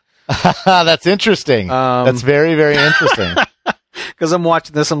 That's interesting. That's very, very interesting. Because I'm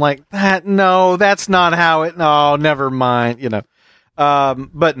watching this, I'm like, that's not how it. No, never mind.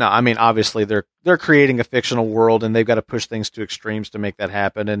 But no, I mean, obviously they're creating a fictional world, and they've got to push things to extremes to make that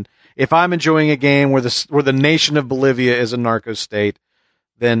happen. And if I'm enjoying a game where the nation of Bolivia is a narco state,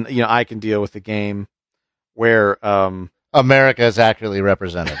 then I can deal with the game where America is accurately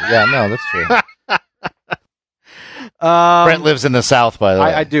represented. Yeah, no, that's true. Brent lives in the South, by the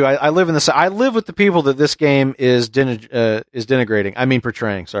way. I do. I live in the South. I live with the people that this game is denigrating. I mean,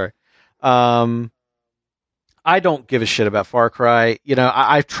 portraying. Sorry. I don't give a shit about Far Cry.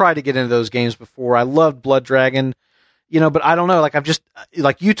 I've tried to get into those games before. I loved Blood Dragon. But I don't know. Like, I've just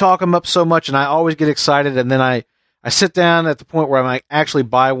you talk them up so much, and I always get excited, and then I sit down at the point where I might actually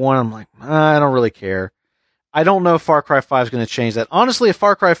buy one. I'm like, I don't really care. I don't know if Far Cry 5 is going to change that. Honestly, if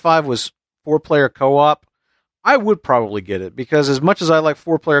Far Cry 5 was 4-player co-op, I would probably get it, because as much as I like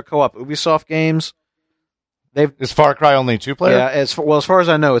 4-player co-op Ubisoft games, is Far Cry only 2-player? Yeah, as far as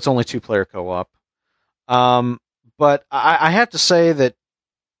I know, it's only 2-player co-op. But I have to say that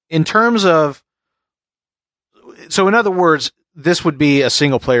in terms of, so in other words, this would be a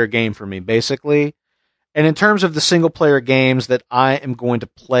single-player game for me, basically. And in terms of the single-player games that I am going to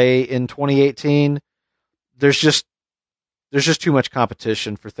play in 2018, there's just too much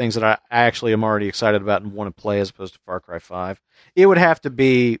competition for things that I actually am already excited about and want to play, as opposed to Far Cry 5. It would have to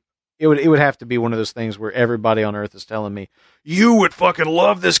be one of those things where everybody on Earth is telling me, you would fucking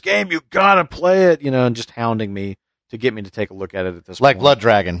love this game, you gotta play it, and just hounding me to get me to take a look at it at this point. Like Blood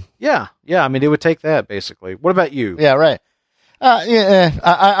Dragon. Yeah. I mean, it would take that, basically. What about you? Yeah, right.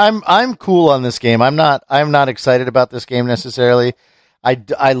 I'm cool on this game. I'm not excited about this game necessarily. I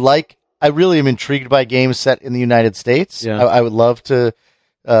really am intrigued by games set in the United States. Yeah. I would love to.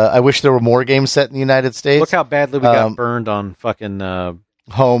 I wish there were more games set in the United States. Look how badly we got burned on fucking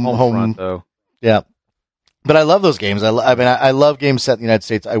home front, though. Yeah. But I love those games. I love games set in the United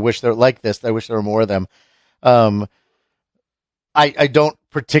States. I wish they're like this. I wish there were more of them. I don't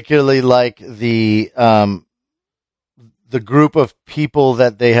particularly like the group of people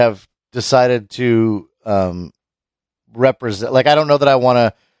that they have decided to represent. Like, I don't know that I want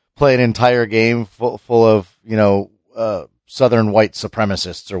to play an entire game full of, Southern white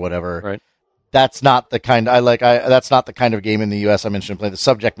supremacists or whatever. Right. That's not the kind that's not the kind of game in the U.S. I'm interested in playing. The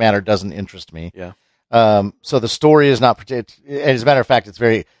subject matter doesn't interest me. Yeah. So the story is not. As a matter of fact,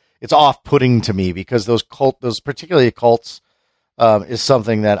 it's off-putting to me because those particularly cults, is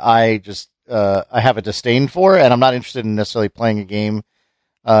something that I have a disdain for, and I'm not interested in necessarily playing a game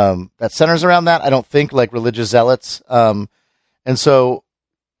that centers around that. I don't think, like religious zealots, and so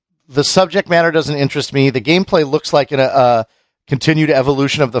the subject matter doesn't interest me. The gameplay looks like a continued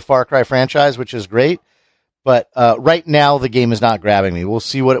evolution of the Far Cry franchise, which is great. But right now, the game is not grabbing me. We'll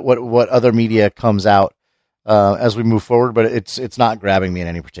see what other media comes out as we move forward, but it's not grabbing me in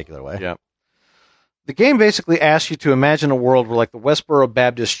any particular way. Yeah. The game basically asks you to imagine a world where, like, the Westboro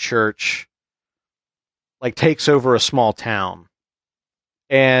Baptist Church, like, takes over a small town,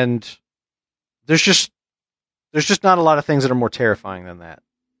 and there's just not a lot of things that are more terrifying than that.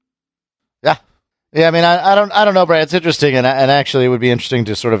 Yeah. I mean, I don't know, Brad. It's interesting, and actually, it would be interesting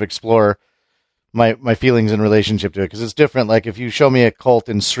to sort of explore my feelings in relationship to it, because it's different. Like, if you show me a cult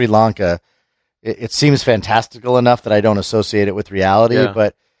in Sri Lanka, it seems fantastical enough that I don't associate it with reality. Yeah.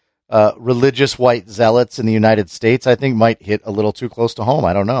 But religious white zealots in the United States, I think, might hit a little too close to home.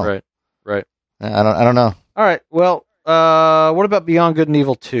 I don't know. Right. I don't know. All right. Well, what about Beyond Good and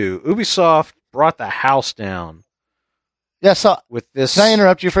Evil 2? Ubisoft brought the house down. Yeah. So with this, can I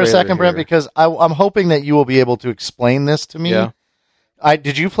interrupt you for a second, Brent? Here. Because I'm hoping that you will be able to explain this to me. Yeah.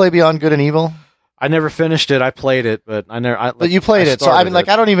 Did you play Beyond Good and Evil? I never finished it. I played it, but I never. But you played it, so I mean, like,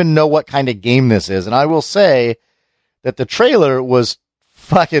 I don't even know what kind of game this is, and I will say that the trailer was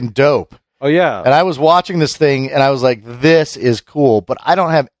fucking dope. Oh yeah. And I was watching this thing, and I was like, "This is cool," but I don't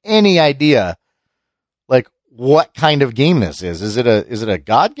have any idea, like, what kind of game this is. Is it a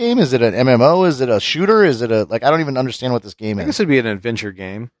God game? Is it an MMO? Is it a shooter? Is it I don't even understand what this game is. I guess it'd be an adventure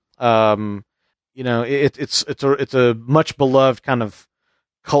game. It's a much beloved kind of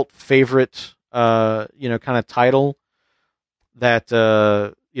cult favorite. Kind of title that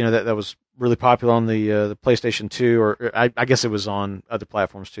that was really popular on the PlayStation 2, or I guess it was on other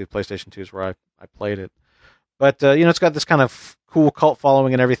platforms too. PlayStation 2 is where I played it, but it's got this kind of cool cult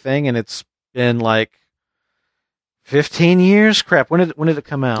following and everything, and it's been like 15 years. Crap, when did it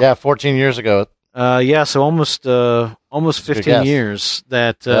come out? Yeah, 14 years ago. So almost 15 years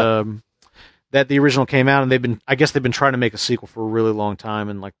that that the original came out, and they've been trying to make a sequel for a really long time,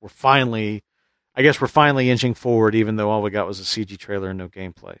 and like we're finally inching forward, even though all we got was a CG trailer and no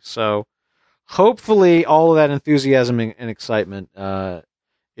gameplay. So hopefully all of that enthusiasm and excitement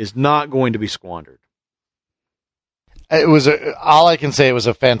is not going to be squandered. It was all I can say. It was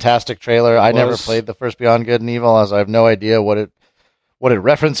a fantastic trailer. I never played the first Beyond Good and Evil, as I have no idea what it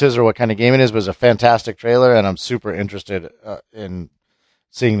references or what kind of game it is. But it was a fantastic trailer, and I'm super interested in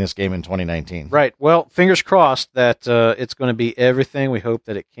seeing this game in 2019. Right. Well, fingers crossed that it's going to be everything we hope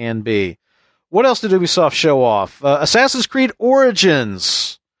that it can be. What else did Ubisoft show off? Assassin's Creed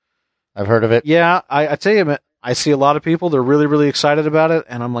Origins. I've heard of it. Yeah, I tell you, I see a lot of people. They're really, really excited about it,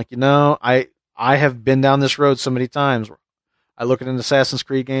 and I'm like, I have been down this road so many times. I look at an Assassin's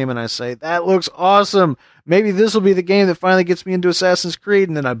Creed game and I say, that looks awesome. Maybe this will be the game that finally gets me into Assassin's Creed,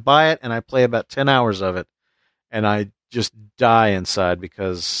 and then I buy it and I play about 10 hours of it, and I just die inside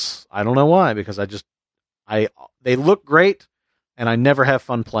because I don't know why. Because they look great, and I never have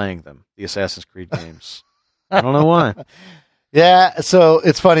fun playing them, the Assassin's Creed games. I don't know why. Yeah, so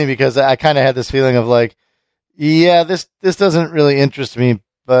it's funny because I kind of had this feeling of like, yeah, this doesn't really interest me,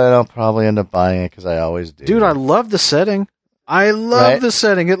 but I'll probably end up buying it because I always do. Dude, I love the setting. The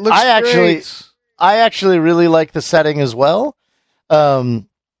setting. It looks great. I actually really like the setting as well. But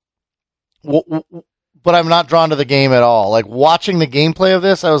I'm not drawn to the game at all. Like, watching the gameplay of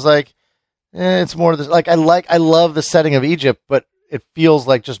this, I was like, it's more of this. Like, I love the setting of Egypt, but it feels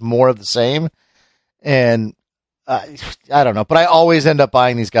like just more of the same. And I don't know, but I always end up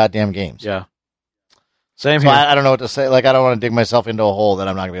buying these goddamn games. Yeah. Same so here. I don't know what to say. Like, I don't want to dig myself into a hole that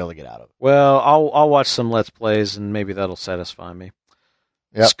I'm not going to be able to get out of. Well, I'll watch some Let's Plays, and maybe that'll satisfy me.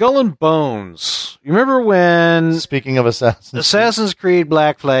 Yep. Skull and Bones. You remember when... Speaking of Assassin's Creed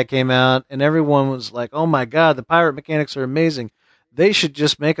Black Flag came out, and everyone was like, oh my god, the pirate mechanics are amazing. They should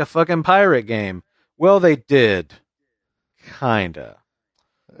just make a fucking pirate game. Well, they did. Kinda.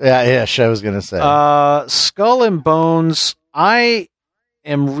 Yeah, I was going to say. Skull and Bones, I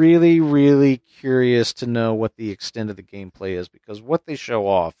am really, really curious to know what the extent of the gameplay is, because what they show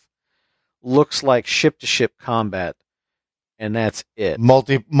off looks like ship-to-ship combat, and that's it.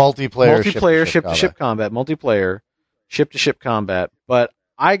 Multiplayer ship-to-ship combat, multiplayer, ship-to-ship combat. But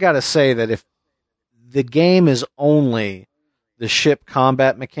I gotta say that if the game is only the ship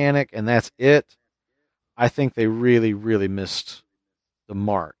combat mechanic and that's it, I think they really, really missed the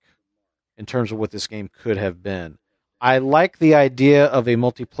mark in terms of what this game could have been. I like the idea of a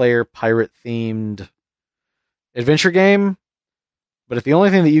multiplayer pirate-themed adventure game, but if the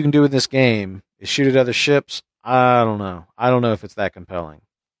only thing that you can do in this game is shoot at other ships, I don't know. I don't know if it's that compelling.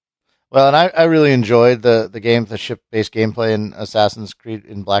 Well, and I really enjoyed the game, the ship-based gameplay in Assassin's Creed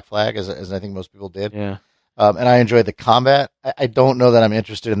in Black Flag, as I think most people did. Yeah. And I enjoyed the combat. I don't know that I'm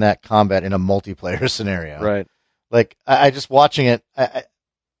interested in that combat in a multiplayer scenario. Right. Like, I just watching it,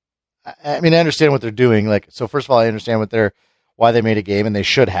 I mean, I understand what they're doing. Like, so first of all, I understand why they made a game, and they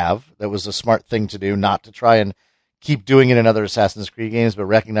should have. That was a smart thing to do, not to try and keep doing it in other Assassin's Creed games, but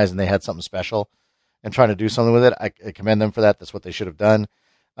recognizing they had something special and trying to do something with it. I commend them for that. That's what they should have done.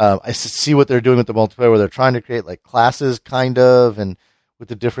 I see what they're doing with the multiplayer, where they're trying to create like classes, kind of, and with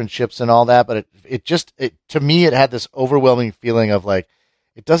the different ships and all that. But it to me, it had this overwhelming feeling of like,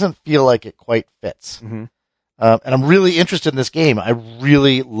 it doesn't feel like it quite fits. Mm-hmm. And I'm really interested in this game. I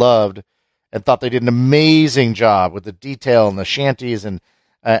really loved and thought they did an amazing job with the detail and the shanties and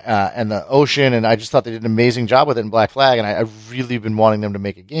the ocean. And I just thought they did an amazing job with it in Black Flag. And I've really been wanting them to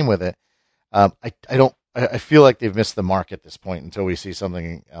make a game with it. I feel like they've missed the mark at this point until we see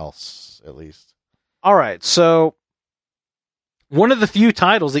something else, at least. All right. So one of the few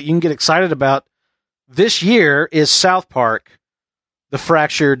titles that you can get excited about this year is South Park: The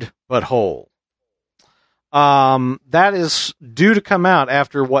Fractured But Whole. That is due to come out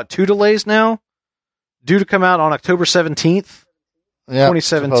after, 2 delays now? Due to come out on October 17th, 2017.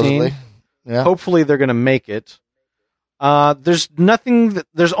 Supposedly. Yeah. Hopefully they're going to make it. There's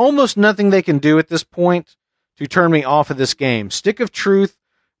almost nothing they can do at this point to turn me off of this game. Stick of Truth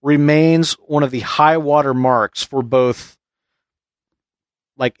remains one of the high water marks for both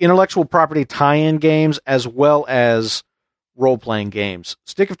like intellectual property tie-in games as well as role-playing games.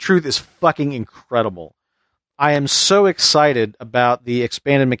 Stick of Truth is fucking incredible. I am so excited about the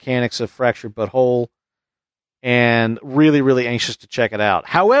expanded mechanics of Fractured But Whole and really, really anxious to check it out.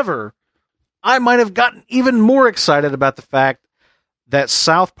 However, I might have gotten even more excited about the fact that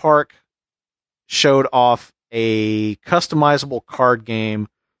South Park showed off a customizable card game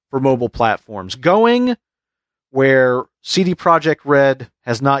for mobile platforms, going where CD Projekt Red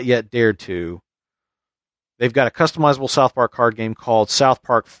has not yet dared to. They've got a customizable South Park card game called South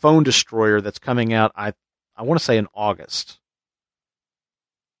Park Phone Destroyer that's coming out, I want to say, in August.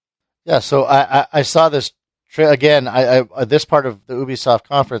 Yeah, so I saw this again. I this part of the Ubisoft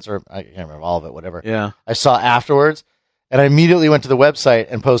conference, or I can't remember all of it, whatever. Yeah, I saw afterwards, and I immediately went to the website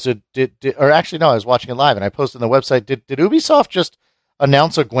and posted. Or actually, no, I was watching it live, and I posted on the website. Did Ubisoft just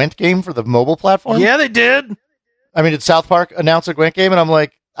announce a Gwent game for the mobile platform? Yeah, they did. I mean, did South Park announce a Gwent game? And I'm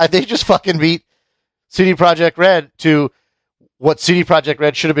like, they just fucking beat CD Projekt Red to what CD Projekt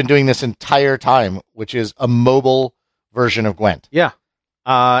Red should have been doing this entire time, which is a mobile version of Gwent. Yeah.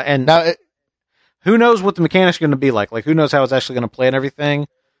 And now, who knows what the mechanics are going to be like? Like, who knows how it's actually going to play and everything?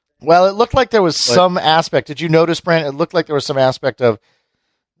 Well, it looked like there was some aspect. Did you notice, Brent? It looked like there was some aspect of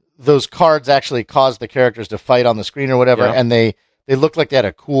those cards actually caused the characters to fight on the screen or whatever, yeah. And they looked like they had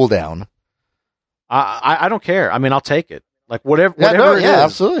a cooldown. I don't care. I mean, I'll take it. Like, whatever it is,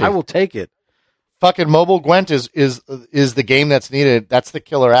 absolutely. I will take it. Fucking mobile Gwent is the game that's needed. That's the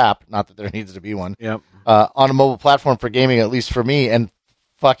killer app. Not that there needs to be one. Yep. On a mobile platform for gaming, at least for me. And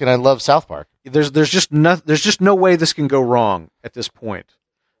fucking, I love South Park. There's just no way this can go wrong at this point.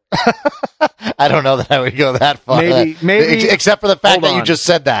 I don't know that I would go that far. Maybe except for the fact that you just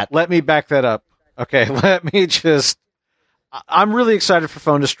said that. Let me back that up. Okay, I'm really excited for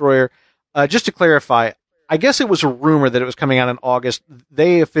Phone Destroyer. Just to clarify, I guess it was a rumor that it was coming out in August.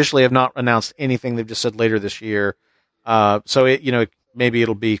 They officially have not announced anything. They've just said later this year. So maybe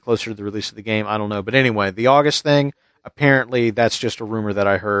it'll be closer to the release of the game. I don't know. But anyway, the August thing, apparently that's just a rumor that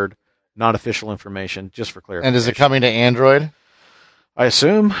I heard, not official information, just for clarification. And is it coming to Android? I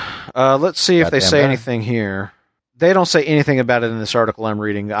assume. Let's see if they say anything here. They don't say anything about it in this article I'm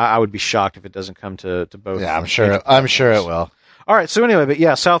reading. I would be shocked if it doesn't come to both. Yeah, I'm sure it will. All right, so anyway, but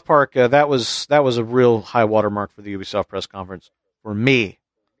yeah, South Park, that was a real high watermark for the Ubisoft press conference for me.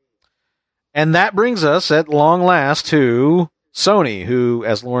 And that brings us, at long last, to Sony, who,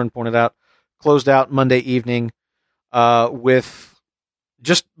 as Lauren pointed out, closed out Monday evening with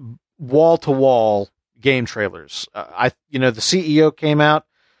just wall-to-wall game trailers. The CEO came out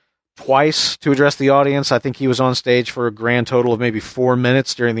twice to address the audience. I think he was on stage for a grand total of maybe 4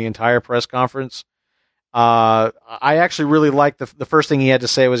 minutes during the entire press conference. I actually really liked the first thing he had to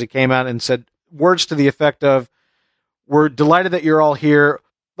say was he came out and said words to the effect of, "We're delighted that you're all here.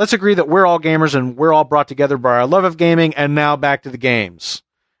 Let's agree that we're all gamers and we're all brought together by our love of gaming, and now back to the games."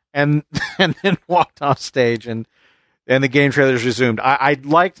 And then walked off stage and the game trailers resumed. I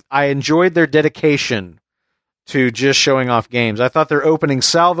enjoyed their dedication to just showing off games. I thought their opening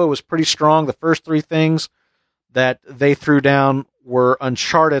salvo was pretty strong. The first three things that they threw down were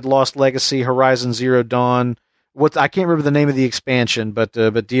Uncharted, Lost Legacy, Horizon Zero Dawn. I can't remember the name of the expansion, but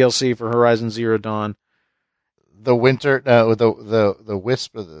DLC for Horizon Zero Dawn. The winter, the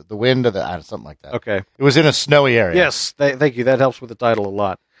wisp, the wind, of something like that. Okay, it was in a snowy area. Yes, thank you. That helps with the title a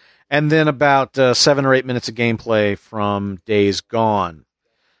lot. And then about 7 or 8 minutes of gameplay from Days Gone.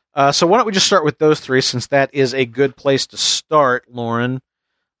 So why don't we just start with those three, since that is a good place to start, Lauren.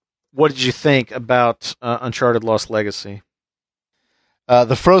 What did you think about Uncharted Lost Legacy?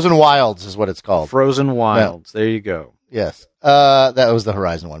 The Frozen Wilds is what it's called. Frozen Wilds. There you go. Yes. That was the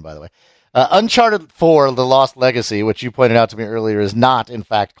Horizon one, by the way. Uncharted 4, The Lost Legacy, which you pointed out to me earlier, is not, in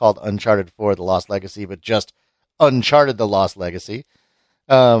fact, called Uncharted 4, The Lost Legacy, but just Uncharted, The Lost Legacy.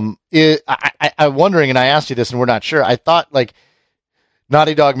 I'm wondering, and I asked you this, and we're not sure. I thought,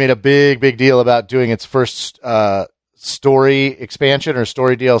 Naughty Dog made a big deal about doing its first story expansion or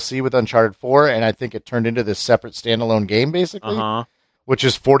story DLC with Uncharted 4, and I think it turned into this separate standalone game, basically, which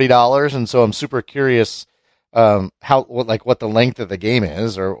is $40, and so I'm super curious what the length of the game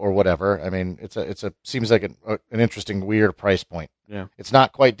is or whatever. I mean, it seems like an interesting, weird price point. Yeah. It's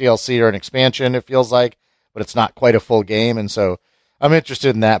not quite DLC or an expansion, it feels like, but it's not quite a full game, and so I'm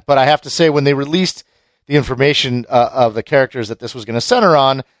interested in that. But I have to say, when they released the information of the characters that this was going to center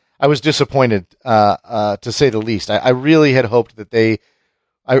on, I was disappointed, to say the least. I really had hoped that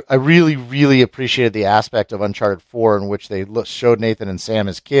I really appreciated the aspect of Uncharted 4 in which they showed Nathan and Sam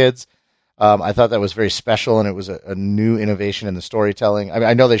as kids. I thought that was very special, and it was a new innovation in the storytelling. I mean,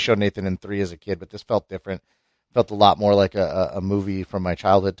 I know they showed Nathan in 3 as a kid, but this felt different. Felt a lot more like a movie from my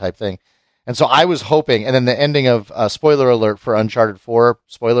childhood type thing. And so I was hoping, and then the ending of, spoiler alert for Uncharted 4,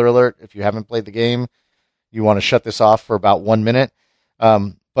 spoiler alert, if you haven't played the game, you want to shut this off for about 1 minute.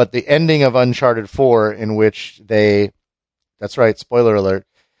 But the ending of Uncharted 4, in which that's right, spoiler alert,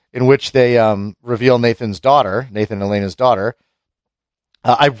 in which they reveal Nathan and Elena's daughter,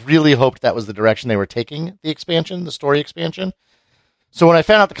 I really hoped that was the direction they were taking the story expansion. So when I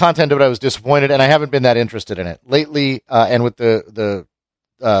found out the content of it, I was disappointed, and I haven't been that interested in it. Lately, and with the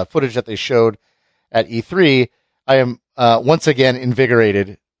footage that they showed at E3, I am once again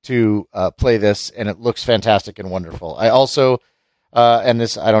invigorated to play this, and it looks fantastic and wonderful. I also, and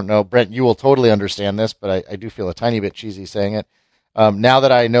this, I don't know, Brent, you will totally understand this, but I do feel a tiny bit cheesy saying it. Now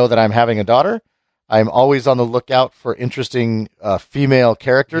that I know that I'm having a daughter, I'm always on the lookout for interesting female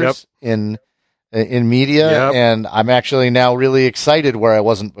characters in media, and I'm actually now really excited, where I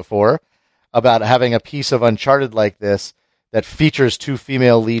wasn't before, about having a piece of Uncharted like this that features 2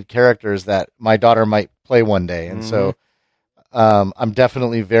 female lead characters that my daughter might play one day. And so I'm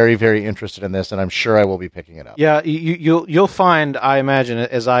definitely very, very interested in this, and I'm sure I will be picking it up. Yeah, you'll find, I imagine,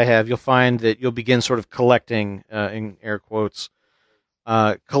 as I have, you'll find that you'll begin sort of collecting, in air quotes,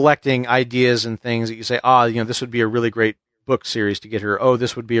 collecting ideas and things that you say, this would be a really great book series to get her. Oh,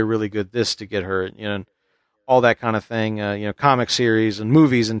 this would be a really good this to get her, all that kind of thing. Comic series and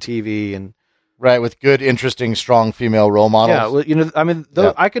movies and TV and. Right, with good, interesting, strong female role models. Yeah, well, I mean,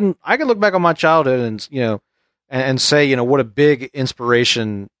 I can look back on my childhood and say, what a big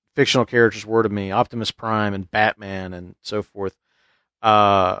inspiration fictional characters were to me, Optimus Prime and Batman and so forth.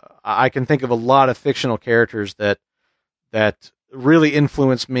 I can think of a lot of fictional characters that really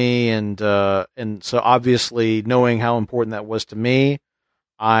influenced me, and so obviously knowing how important that was to me,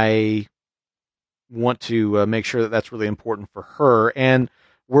 I want to make sure that that's really important for her. And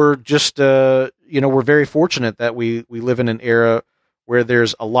we're just, we're very fortunate that we live in an era where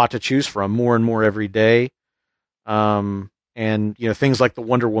there's a lot to choose from, more and more every day. And things like the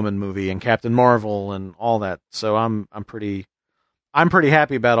Wonder Woman movie and Captain Marvel and all that. So I'm pretty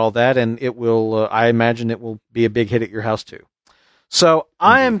happy about all that, and it will. I imagine it will be a big hit at your house too. So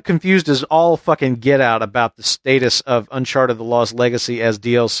I am confused as all fucking get out about the status of Uncharted: The Lost Legacy as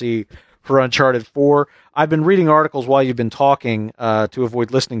DLC for Uncharted 4. I've been reading articles while you've been talking to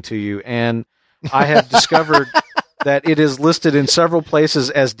avoid listening to you, and I have discovered that it is listed in several places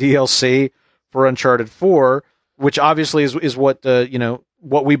as DLC for Uncharted 4, which obviously is what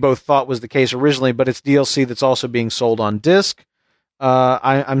what we both thought was the case originally, but it's DLC that's also being sold on disc.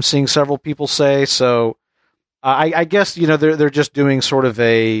 I'm seeing several people say. So I guess they're just doing sort of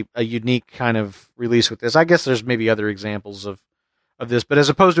a unique kind of release with this. I guess there's maybe other examples of this, but as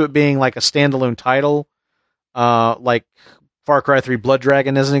opposed to it being like a standalone title, like Far Cry 3 Blood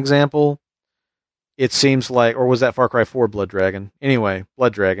Dragon as an example, it seems like, or was that Far Cry 4 Blood Dragon? Anyway,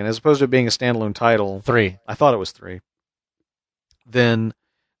 Blood Dragon, as opposed to it being a standalone title. 3. I thought it was 3. Then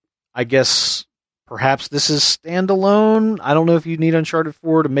I guess perhaps this is standalone. I don't know if you need Uncharted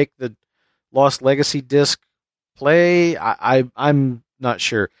 4 to make the Lost Legacy disc play. I'm not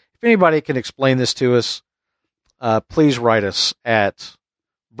sure. If anybody can explain this to us, please write us at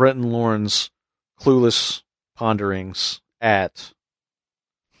Brenton Lawrence Clueless Ponderings at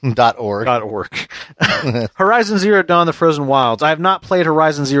 .org. Horizon Zero Dawn: The Frozen Wilds. I have not played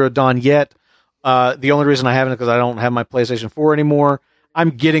Horizon Zero Dawn yet. The only reason I haven't is because I don't have my PlayStation 4 anymore.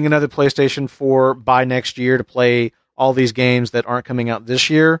 I'm getting another PlayStation 4 by next year to play all these games that aren't coming out this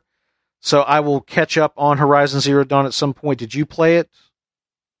year. So I will catch up on Horizon Zero Dawn at some point. Did you play it?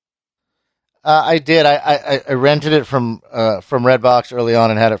 I did. I rented it from Redbox early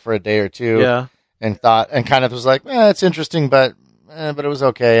on and had it for a day or two. Yeah. And kind of was like, it's interesting, but it was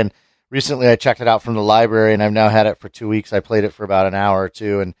okay. And recently I checked it out from the library, and I've now had it for 2 weeks. I played it for about an hour or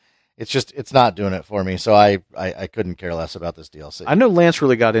two, and it's not doing it for me. So I couldn't care less about this DLC. I know Lance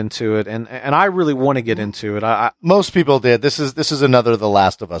really got into it, and I really want to get into it. Most people did. This is another The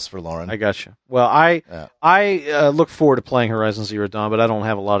Last of Us for Lauren. I got you. Well, I look forward to playing Horizon Zero Dawn, but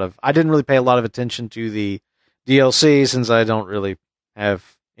I didn't really pay a lot of attention to the DLC since I don't really have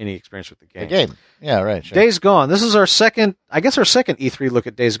any experience with the game. Yeah, right. Sure. Days Gone. This is our second E3 look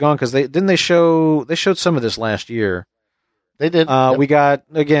at Days Gone, because they showed some of this last year. They did. Yep. We got,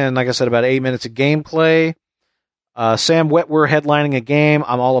 again, like I said, about 8 minutes of gameplay. Sam Witwer headlining a game.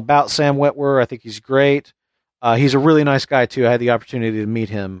 I'm all about Sam Witwer. I think he's great. He's a really nice guy too. I had the opportunity to meet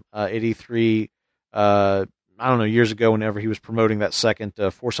him at E3. I don't know, years ago, whenever he was promoting that second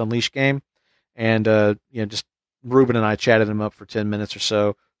Force Unleashed game, and just Ruben and I chatted him up for 10 minutes or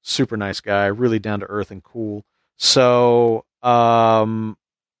so. Super nice guy, really down to earth and cool. So I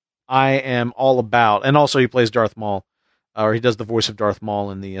am all about, and also he plays Darth Maul, or he does the voice of Darth Maul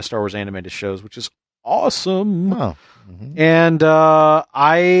in the Star Wars animated shows, which is awesome. Oh. Mm-hmm. And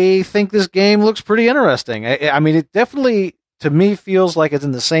I think this game looks pretty interesting. I mean, it definitely, to me, feels like it's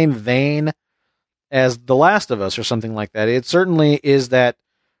in the same vein as The Last of Us or something like that. It certainly is that.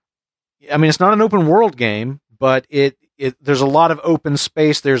 I mean, it's not an open world game, but there's a lot of open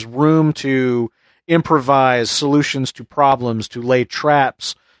space. There's room to improvise solutions to problems, to lay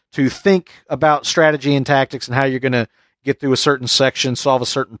traps, to think about strategy and tactics and how you're going to get through a certain section, solve a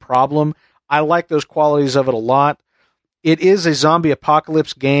certain problem. I like those qualities of it a lot. It is a zombie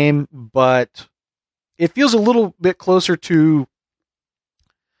apocalypse game, but it feels a little bit closer to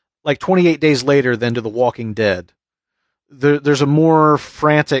like 28 Days Later than to The Walking Dead. There's a more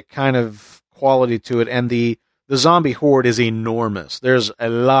frantic kind of quality to it, and the zombie horde is enormous. There's a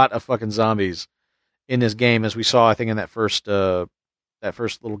lot of fucking zombies in this game, as we saw, I think, in that first little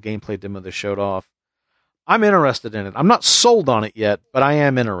gameplay demo they showed off. I'm interested in it. I'm not sold on it yet, but I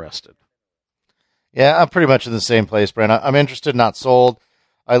am interested. Yeah, I'm pretty much in the same place, Brent. I'm interested, not sold.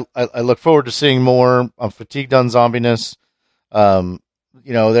 I look forward to seeing more. I'm fatigued on zombiness.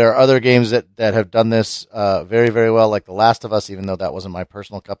 There are other games that have done this very, very well, like The Last of Us, even though that wasn't my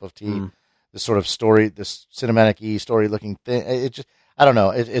personal cup of tea. This sort of story, this cinematic-y story-looking thing, I don't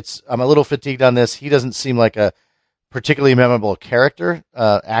know. I'm a little fatigued on this. He doesn't seem like a particularly memorable character,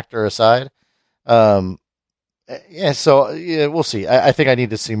 actor aside. So we'll see. I think I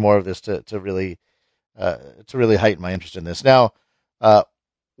need to see more of this to really heighten my interest in this. Now,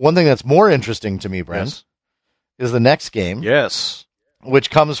 one thing that's more interesting to me, Brent, is the next game. Yes. Which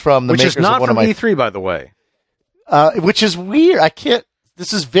comes from the makers of one of my... Which is not from E3, by the way. Which is weird.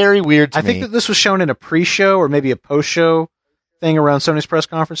 This is very weird to me. I think that this was shown in a pre-show or maybe a post-show thing around Sony's press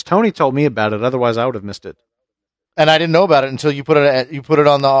conference. Tony told me about it. Otherwise, I would have missed it. And I didn't know about it until you put it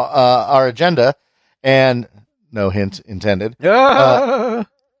on our agenda, and no hint intended. And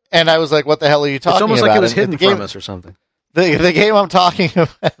I was like, "What the hell are you talking about?" It's almost like it was hidden from us or something. The game I'm talking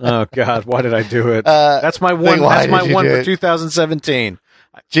about. Oh God, why did I do it? That's my one. That's my one for 2017.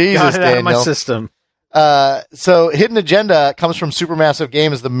 Jesus, got it Daniel. out of my system. So Hidden Agenda comes from Supermassive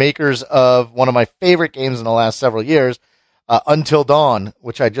Games, the makers of one of my favorite games in the last several years, Until Dawn,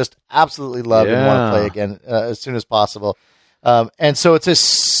 which I just absolutely love and want to play again as soon as possible. And so it's a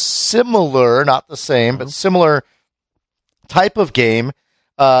similar, not the same, but similar type of game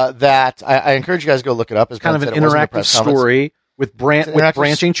that I encourage you guys to go look it up. It's kind of an interactive story with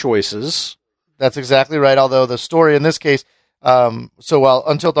branching choices. That's exactly right. Although the story in this case, So while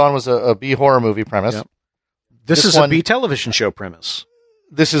Until Dawn was a B horror movie premise, yep. This is a B television show premise.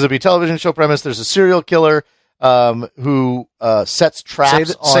 This is a B television show premise. There's a serial killer who sets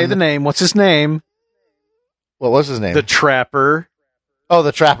traps. Say the name. What's his name? What was his name? The Trapper. Oh,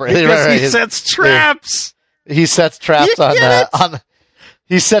 the Trapper. Because he sets traps. He sets traps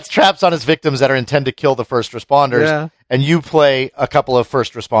he sets traps on his victims that are intended to kill the first responders, and you play a couple of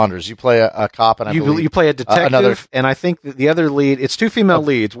first responders. You play a cop, and you play a detective, and I think the other lead. It's two female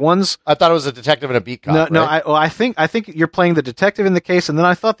leads. I thought it was a detective and a beat cop. No, right? I think you're playing the detective in the case, and then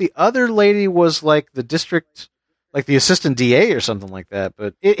I thought the other lady was like the district, like the assistant DA or something like that.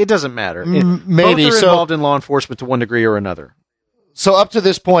 But it doesn't matter. Maybe both are involved in law enforcement to one degree or another. So up to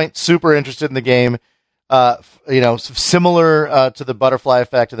this point, super interested in the game. Similar to the butterfly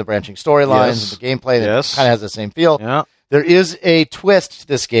effect and the branching storylines and the gameplay that kind of has the same feel. Yeah. There is a twist to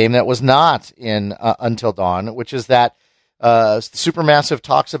this game that was not in Until Dawn, which is that Supermassive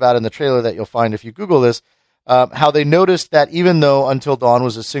talks about in the trailer that you'll find if you Google this, how they noticed that even though Until Dawn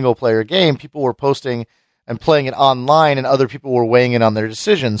was a single-player game, people were posting and playing it online, and other people were weighing in on their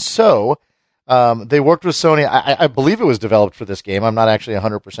decisions. So they worked with Sony. I believe it was developed for this game. I'm not actually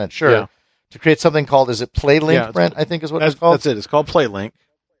 100% sure. Yeah. To create something called, is it PlayLink, Brent? I think is what it's called. That's it. It's called PlayLink,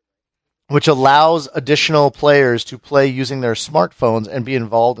 which allows additional players to play using their smartphones and be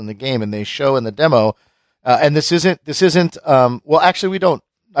involved in the game. And they show in the demo, and this isn't. Well, actually, we don't.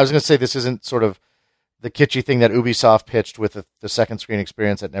 I was going to say this isn't sort of the kitschy thing that Ubisoft pitched with the second screen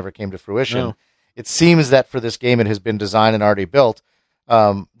experience that never came to fruition. No. It seems that for this game, it has been designed and already built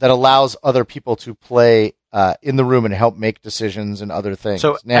that allows other people to play in the room and help make decisions and other things.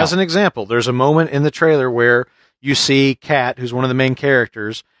 So, as an example, there's a moment in the trailer where you see Kat, who's one of the main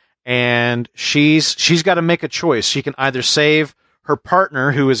characters, and she's got to make a choice. She can either save her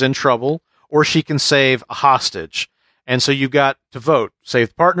partner who is in trouble, or she can save a hostage. And so you've got to vote. Save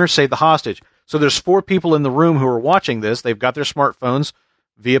the partner, save the hostage. So there's 4 people in the room who are watching this. They've got their smartphones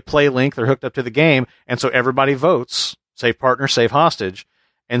via PlayLink. They're hooked up to the game. And so everybody votes. Save partner, save hostage.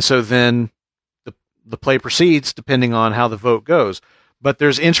 And so then the play proceeds depending on how the vote goes. But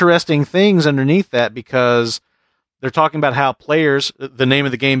there's interesting things underneath that because they're talking about how players, the name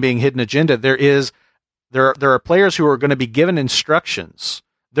of the game being Hidden Agenda, there are players who are going to be given instructions.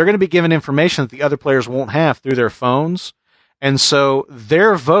 They're going to be given information that the other players won't have through their phones. And so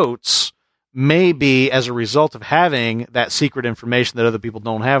their votes may be as a result of having that secret information that other people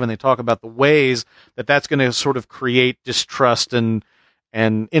don't have. And they talk about the ways that that's going to sort of create distrust and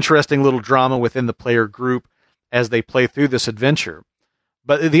interesting little drama within the player group as they play through this adventure.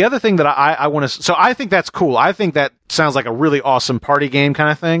 But the other thing that I want to... So I think that's cool. I think that sounds like a really awesome party game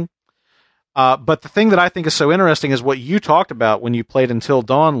kind of thing. But the thing that I think is so interesting is what you talked about when you played Until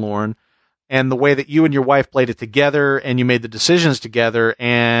Dawn, Lauren, and the way that you and your wife played it together and you made the decisions together.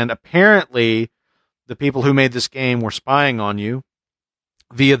 And apparently the people who made this game were spying on you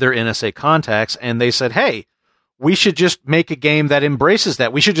via their NSA contacts. And they said, hey, we should just make a game that embraces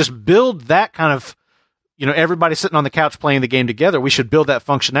that. We should just build that kind of, everybody sitting on the couch playing the game together. We should build that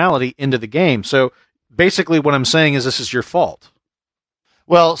functionality into the game. So basically what I'm saying is this is your fault.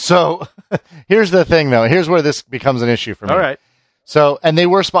 Well, so here's the thing, though. Here's where this becomes an issue for me. All right. So, and they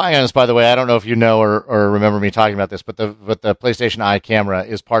were spying on us, by the way. I don't know if you know or remember me talking about this, but the PlayStation Eye camera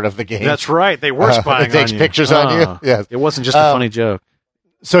is part of the game. That's right. They were spying on you. It takes pictures on you. Yes. It wasn't just a funny joke.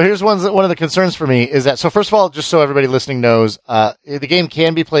 So here's one of the concerns for me is that, so first of all, just so everybody listening knows, the game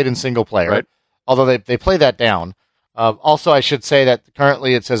can be played in single player, right, although they play that down. Also, I should say that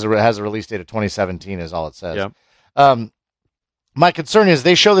currently it says it has a release date of 2017 is all it says. Yeah. My concern is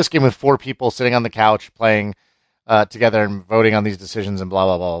they show this game with 4 people sitting on the couch playing together and voting on these decisions and blah,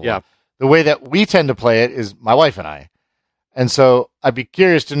 blah, blah, blah. Yeah. The way that we tend to play it is my wife and I. And so I'd be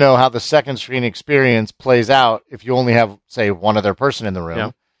curious to know how the second screen experience plays out if you only have, say, one other person in the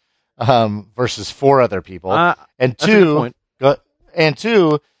room versus 4 other people. And two,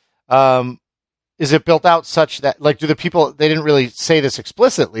 is it built out such that, like, do the people, they didn't really say this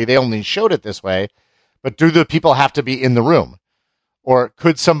explicitly, they only showed it this way, but do the people have to be in the room? Or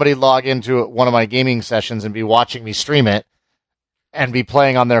could somebody log into one of my gaming sessions and be watching me stream it and be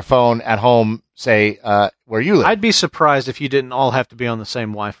playing on their phone at home, say, where you live? I'd be surprised if you didn't all have to be on the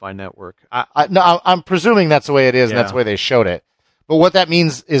same Wi-Fi network. I'm presuming that's the way it is, and that's the way they showed it. But what that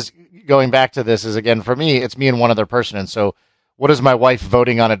means is, going back to this, is, again, for me, it's me and one other person. And so what is my wife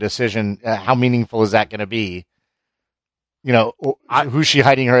voting on a decision? How meaningful is that going to be? Who's she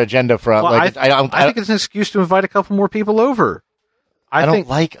hiding her agenda from? Well, I think it's an excuse to invite a couple more people over. I don't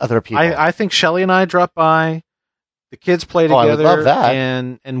like other people. I think Shelly and I drop by. The kids play Oh, I would together, love that.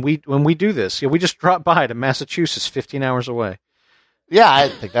 and when we do this, we just drop by to Massachusetts, 15 hours away. Yeah, I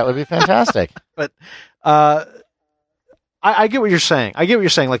think that would be fantastic. But I get what you're saying.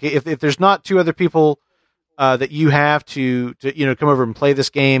 Like if there's not two other people that you have to come over and play this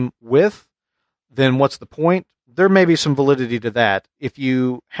game with, then what's the point? There may be some validity to that. If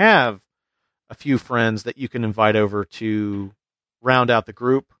you have a few friends that you can invite over to round out the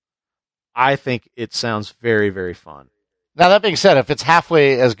group, I think it sounds very, very fun. Now, that being said, if it's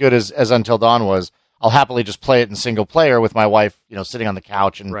halfway as good as Until Dawn was, I'll happily just play it in single player with my wife, sitting on the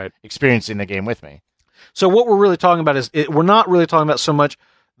couch and experiencing the game with me. So what we're really talking about is we're not really talking about so much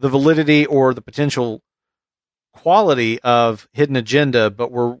the validity or the potential quality of Hidden Agenda,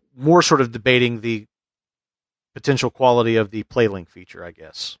 but we're more sort of debating the potential quality of the PlayLink feature, I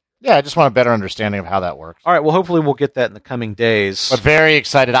guess. Yeah, I just want a better understanding of how that works. All right, well, hopefully we'll get that in the coming days. But very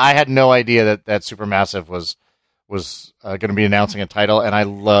excited. I had no idea that Supermassive was going to be announcing a title, and I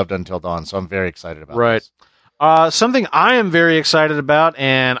loved Until Dawn, so I'm very excited about this. Something I am very excited about,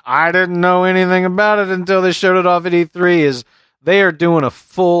 and I didn't know anything about it until they showed it off at E3, is they are doing a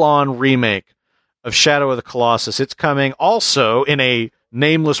full-on remake of Shadow of the Colossus. It's coming also in a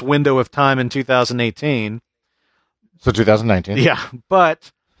nameless window of time in 2018. So 2019. Yeah,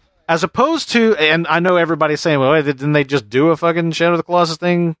 but as opposed to, and I know everybody's saying, well, wait, didn't they just do a fucking Shadow of the Colossus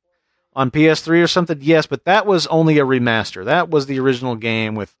thing on PS3 or something? Yes, but that was only a remaster. That was the original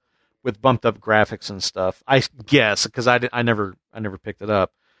game with bumped up graphics and stuff, I guess, because I never picked it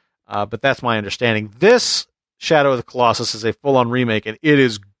up. But that's my understanding. This Shadow of the Colossus is a full-on remake, and it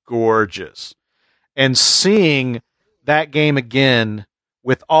is gorgeous. And seeing that game again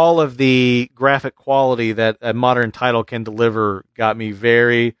with all of the graphic quality that a modern title can deliver got me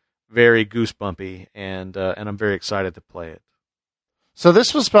very, very goosebumpy, and I'm very excited to play it. So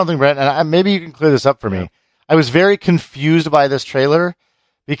this was something, Brent, and maybe you can clear this up for me. I was very confused by this trailer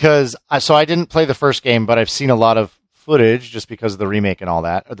because I didn't play the first game, but I've seen a lot of footage just because of the remake and all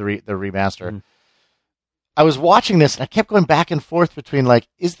that, or the remaster. Mm-hmm. I was watching this, and I kept going back and forth between, like,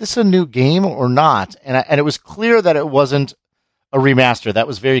 is this a new game or not? And it was clear that it wasn't a remaster. That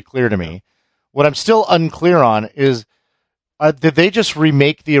was very clear to me. What I'm still unclear on is, did they just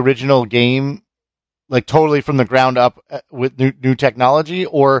remake the original game, like, totally from the ground up with new technology,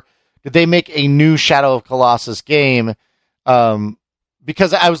 or did they make a new Shadow of Colossus game?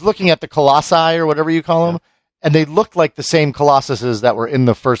 Because I was looking at the Colossi, or whatever you call them, and they looked like the same Colossuses that were in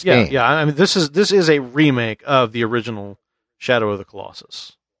the first game. Yeah, I mean, this is a remake of the original Shadow of the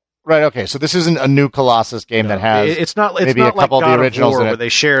Colossus. Right, okay, so this isn't a new Colossus game that has it's not maybe not a couple like of the originals War, in it. Where they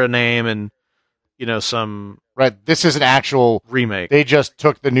share a name and, some... Right, this is an actual remake. They just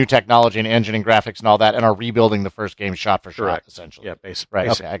took the new technology and engine and graphics and all that and are rebuilding the first game shot for shot, essentially. Yeah, basically. Right,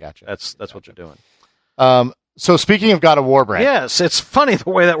 okay, I got you. That's what you're doing. So speaking of God of War, Brent. Yes, it's funny the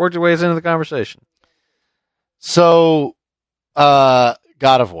way that worked its way into the conversation. So, God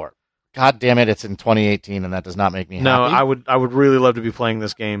of War. God damn it, it's in 2018, and that does not make me happy. No, I would really love to be playing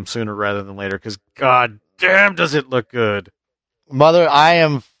this game sooner rather than later, because god damn does it look good. Mother, I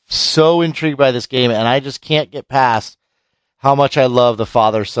am so intrigued by this game, and I just can't get past how much I love the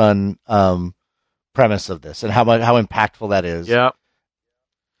father-son premise of this, and how impactful that is. Yeah.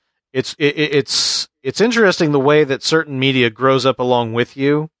 It's interesting the way that certain media grows up along with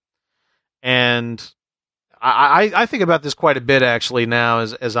you, and I think about this quite a bit actually now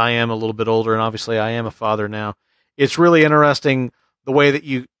as I am a little bit older, and obviously I am a father now. It's really interesting the way that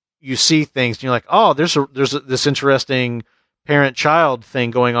you see things, and you're like, oh, there's this interesting parent-child thing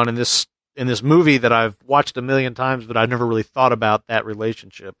going on in this movie that I've watched a million times, but I've never really thought about that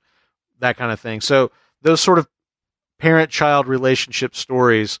relationship, that kind of thing. So those sort of parent-child relationship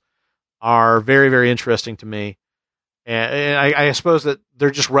stories are very, very interesting to me. And I suppose that they're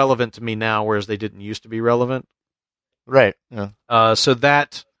just relevant to me now, whereas they didn't used to be relevant. Right. Yeah. So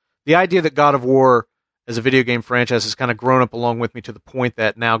that the idea that God of War as a video game franchise has kind of grown up along with me to the point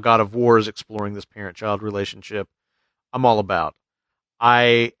that now God of War is exploring this parent-child relationship, I'm all about.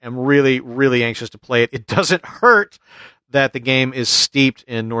 I am really, really anxious to play it. It doesn't hurt that the game is steeped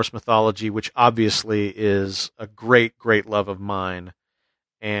in Norse mythology, which obviously is a great, great love of mine.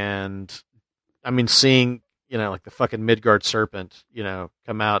 And I mean, seeing, like the fucking Midgard serpent,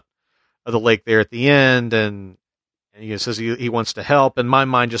 come out of the lake there at the end, and he says he wants to help, and my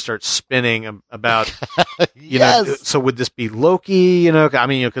mind just starts spinning about, yes. So would this be Loki? I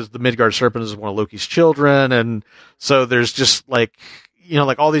mean, because the Midgard serpent is one of Loki's children, and so there's just like,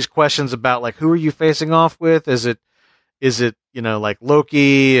 like all these questions about like, who are you facing off with? Is it like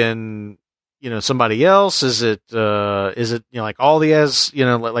Loki and somebody else? Is it like all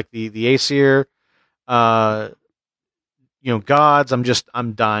the like the Aesir? gods?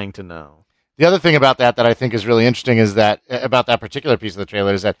 I'm dying to know. The other thing about that I think is really interesting is that about that particular piece of the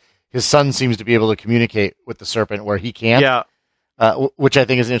trailer is that his son seems to be able to communicate with the serpent where he can't. Yeah. Which I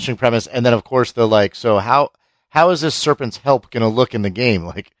think is an interesting premise. And then, of course, so how is this serpent's help going to look in the game?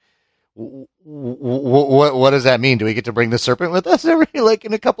 Like, what does that mean? Do we get to bring the serpent with us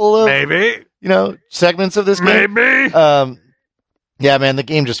in a couple of maybe segments of this game? Maybe. Yeah, man, the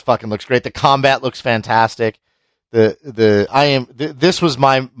game just fucking looks great. The combat looks fantastic. This was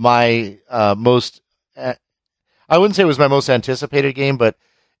my most. I wouldn't say it was my most anticipated game, but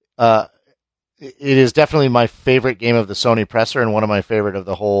it is definitely my favorite game of the Sony presser and one of my favorite of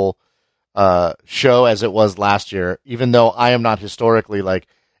the whole show, as it was last year. Even though I am not historically like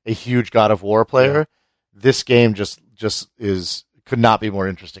a huge God of War player, this game just could not be more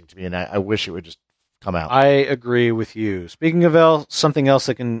interesting to me, and I wish it would just come out. I agree with you. Speaking of something else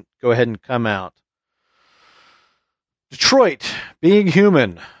that can go ahead and come out, Detroit Being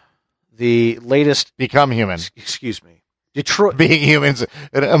Human, the latest Become Human. Excuse me. Detroit Being Human's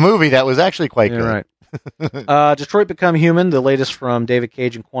a movie that was actually quite good. Right. Detroit Become Human, the latest from David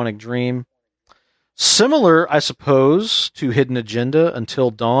Cage and Quantic Dream. Similar, I suppose, to Hidden Agenda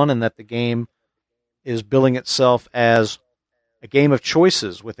Until Dawn, in that the game is billing itself as a game of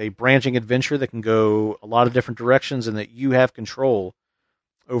choices with a branching adventure that can go a lot of different directions and that you have control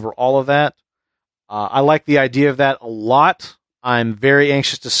over all of that. I like the idea of that a lot. I'm very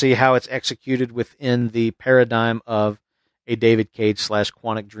anxious to see how it's executed within the paradigm of a David Cage /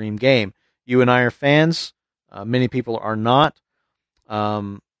 Quantic Dream game. You and I are fans. Many people are not.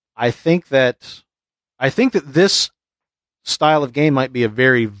 I think that this style of game might be a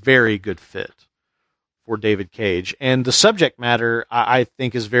very, very good fit for David Cage, and the subject matter I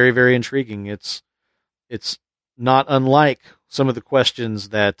think is very, very intriguing. It's not unlike some of the questions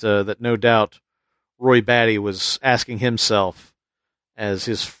that no doubt Roy Batty was asking himself as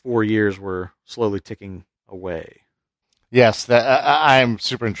his 4 years were slowly ticking away. Yes, I'm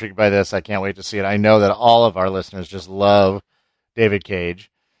super intrigued by this. I can't wait to see it. I know that all of our listeners just love David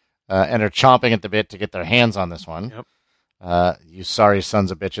Cage and are chomping at the bit to get their hands on this one. Yep. You sorry sons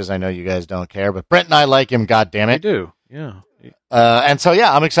of bitches. I know you guys don't care, but Brent and I like him, goddammit. I do, yeah. And so,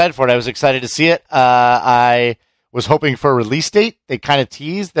 yeah, I'm excited for it. I was excited to see it. I was hoping for a release date. They kind of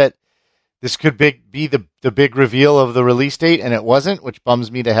teased that this could be the big reveal of the release date, and it wasn't, which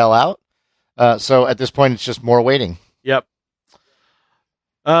bums me to hell out. So at this point, it's just more waiting. Yep.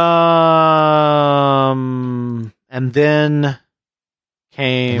 And then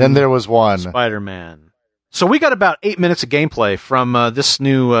came. And then there was one Spider-Man. So we got about 8 minutes of gameplay from this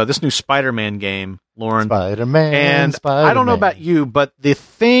new Spider-Man game, Lauren. Spider-Man. And I don't know about you, but the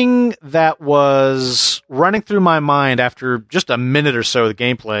thing that was running through my mind after just a minute or so of the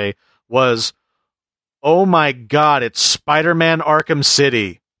gameplay was, oh my God, it's Spider-Man Arkham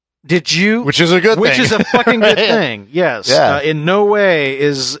City. Did you? Which is a good thing. Which is a fucking good thing. Yes. Yeah. In no way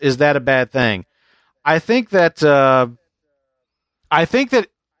is that a bad thing. I think that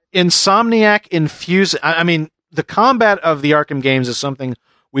Insomniac infused. I mean, the combat of the Arkham games is something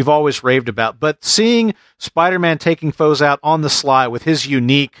we've always raved about, but seeing Spider-Man taking foes out on the sly with his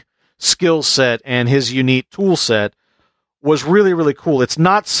unique skill set and his unique tool set was really, really cool. It's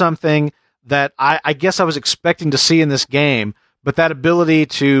not something that I guess I was expecting to see in this game, but that ability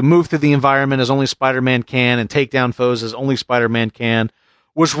to move through the environment as only Spider-Man can and take down foes as only Spider-Man can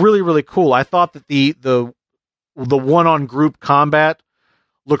was really, really cool. I thought that the one-on-group combat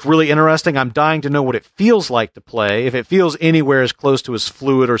looked really interesting. I'm dying to know what it feels like to play, if it feels anywhere as close to as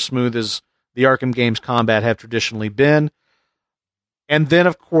fluid or smooth as the Arkham games combat have traditionally been. And then,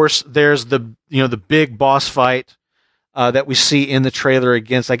 of course, there's the big boss fight that we see in the trailer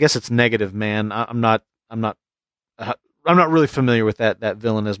against, I guess it's Negative Man. I'm not really familiar with that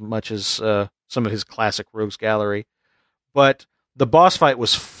villain as much as some of his classic Rogues Gallery, but the boss fight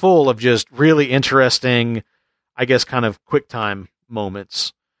was full of just really interesting, I guess, kind of quick time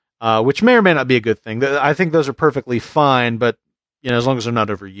moments, which may or may not be a good thing. I think those are perfectly fine, but as long as they're not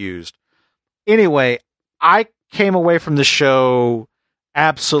overused. Anyway, I came away from the show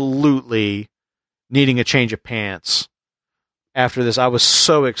absolutely needing a change of pants. After this, I was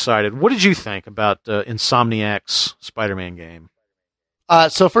so excited. What did you think about Insomniac's Spider-Man game?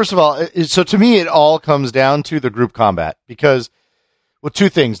 So first of all, so to me, it all comes down to the group combat because, well, two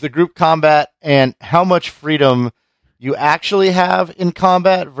things: the group combat and how much freedom you actually have in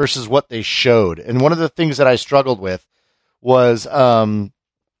combat versus what they showed. And one of the things that I struggled with was, or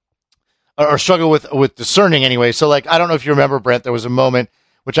struggle with discerning anyway. So, like, I don't know if you remember, Brent, there was a moment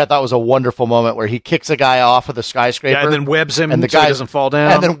which I thought was a wonderful moment where he kicks a guy off of the skyscraper. Yeah, and then webs him and the so guy doesn't fall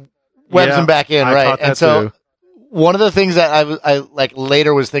down. And then webs him back in, right? And so one of the things that I like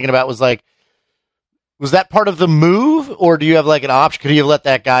later was thinking about was like, was that part of the move, or do you have like an option? Could you have let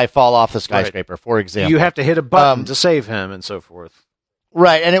that guy fall off the skyscraper, for example? You have to hit a button to save him and so forth.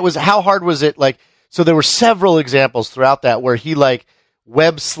 Right, and it was, how hard was it? Like, so there were several examples throughout that where he like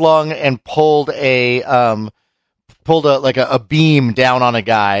web slung and pulled a beam down on a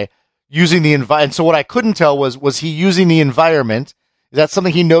guy using the environment. And so what I couldn't tell was he using the environment? Is that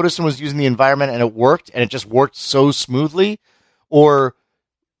something he noticed and was using the environment and it worked, and it just worked so smoothly? Or,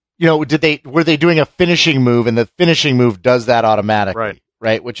 you know, were they doing a finishing move, and the finishing move does that automatically,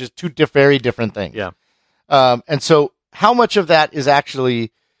 right? Which is two very different things. Yeah. And so how much of that is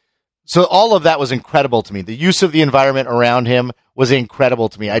actually, so all of that was incredible to me. The use of the environment around him was incredible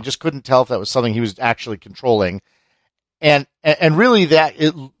to me. I just couldn't tell if that was something he was actually controlling. And really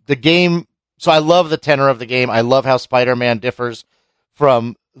the game, so I love the tenor of the game. I love how Spider-Man differs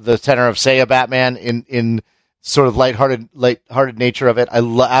from the tenor of, say, a Batman in sort of lighthearted nature of it. I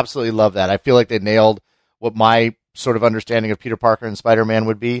absolutely love that. I feel like they nailed what my sort of understanding of Peter Parker and Spider-Man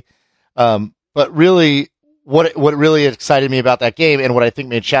would be. But really, what really excited me about that game, and what I think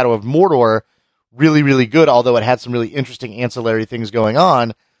made Shadow of Mordor really, really good, although it had some really interesting ancillary things going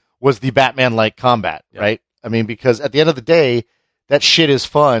on, was the Batman-like combat, right? I mean, because at the end of the day, that shit is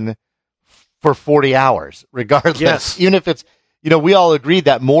fun for 40 hours, regardless. Yes. Even if it's, you know, we all agreed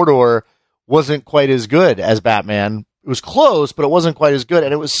that Mordor wasn't quite as good as Batman. It was close, but it wasn't quite as good,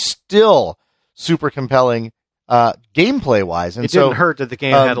 and it was still super compelling gameplay-wise. And it didn't hurt that the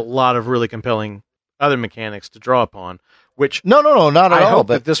game had a lot of really compelling other mechanics to draw upon, which no, not at I all. hope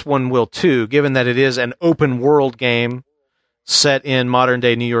that this one will too, given that it is an open world game set in modern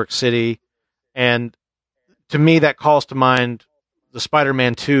day New York City, and to me that calls to mind the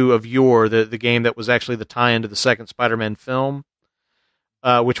Spider-Man 2 of yore, the game that was actually the tie-in to the second Spider-Man film,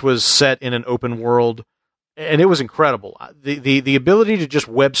 which was set in an open world, and it was incredible. The ability to just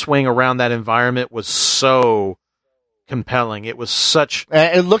web swing around that environment was so compelling. It was such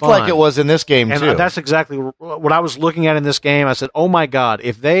it looked fun. Like it was in this game and too. That's exactly what I was looking at in this game. I said, "Oh my God!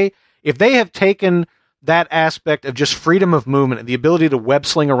 If they have taken that aspect of just freedom of movement and the ability to web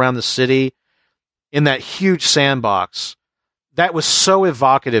sling around the city in that huge sandbox, that was so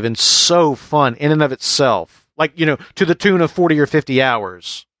evocative and so fun in and of itself. Like, you know, to the tune of 40 or 50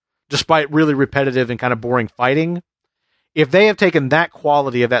 hours, despite really repetitive and kind of boring fighting. If they have taken that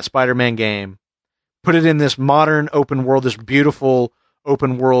quality of that Spider-Man game, put it in this modern open world, this beautiful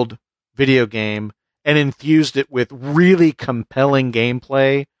open world video game, and infused it with really compelling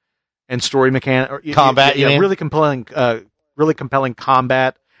gameplay and story mechanic, combat, really compelling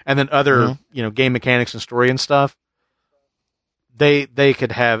combat, and then other game mechanics and story and stuff, they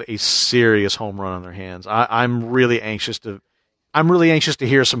could have a serious home run on their hands. I'm really anxious to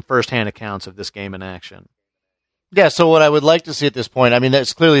hear some firsthand accounts of this game in action. Yeah, so what I would like to see at this point, I mean,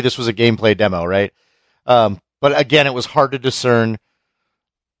 that's clearly this was a gameplay demo, right? But again, it was hard to discern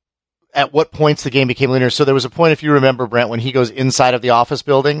at what points the game became linear. So there was a point, if you remember, Brent, when he goes inside of the office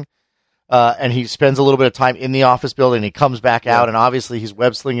building, and he spends a little bit of time in the office building, and he comes back out, and obviously he's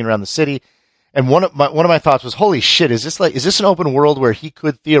web slinging around the city. And one of my thoughts was, holy shit, is this an open world where he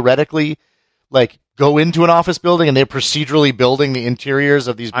could theoretically like go into an office building and they're procedurally building the interiors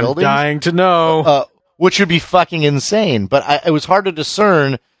of these buildings? I'm dying to know. Which would be fucking insane. But it was hard to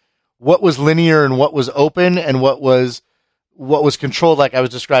discern what was linear and what was open, and what was controlled, like I was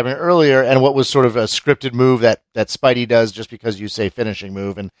describing earlier, and what was sort of a scripted move that Spidey does just because you say finishing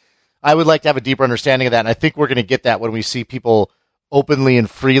move. And I would like to have a deeper understanding of that, and I think we're going to get that when we see people openly and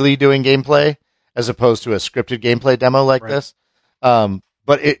freely doing gameplay as opposed to a scripted gameplay demo like this.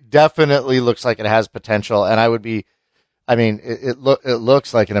 But it definitely looks like it has potential, and it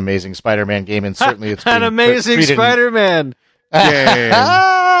looks like an amazing Spider-Man game, and certainly it's an amazing Spider-Man game.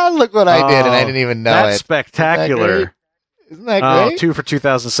 Look what I did, and I didn't even know that's it. Spectacular. Isn't that great? 2 for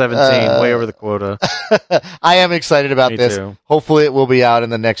 2017, way over the quota. I am excited about this. Too. Hopefully it will be out in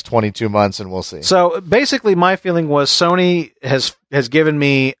the next 22 months, and we'll see. So basically my feeling was Sony has given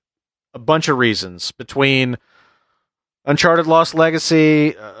me a bunch of reasons, between Uncharted Lost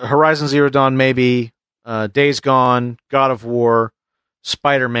Legacy, Horizon Zero Dawn maybe, Days Gone, God of War,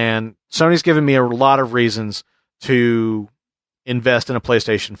 Spider-Man. Sony's given me a lot of reasons to invest in a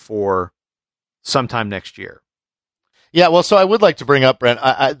PlayStation 4 sometime next year. Yeah, well, so I would like to bring up, Brent,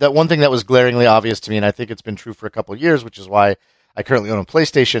 that one thing that was glaringly obvious to me, and I think it's been true for a couple of years, which is why I currently own a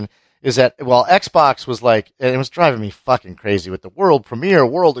PlayStation, is that while Xbox was like, and it was driving me fucking crazy with the world premiere,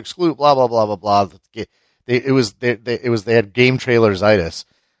 world exclude, blah blah blah blah blah. They had game trailers-itis.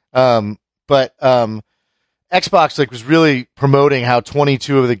 But Xbox was really promoting how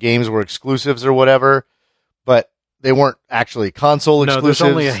 22 of the games were exclusives or whatever. But they weren't actually console exclusives. No, there's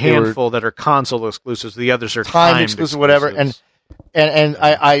only a handful that are console exclusives. The others are time exclusive, whatever. And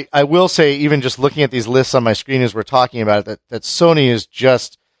I will say, even just looking at these lists on my screen as we're talking about it, that Sony is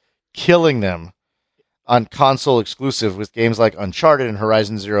just killing them on console exclusive with games like Uncharted and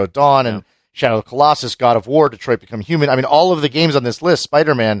Horizon Zero Dawn and Shadow of the Colossus, God of War, Detroit Become Human. I mean, all of the games on this list,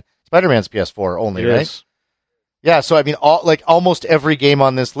 Spider-Man's PS4 only, right? Is. Yeah, so I mean, almost every game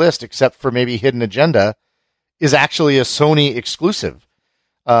on this list, except for maybe Hidden Agenda, is actually a Sony exclusive,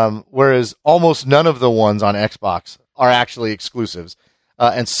 whereas almost none of the ones on Xbox are actually exclusives.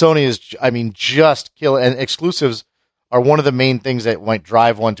 And Sony is, just killing. And exclusives are one of the main things that might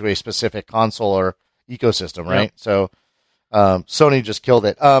drive one to a specific console or ecosystem, right? Yep. So Sony just killed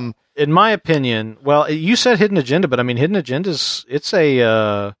it. In my opinion, well, you said Hidden Agenda, but I mean, Hidden Agenda's it's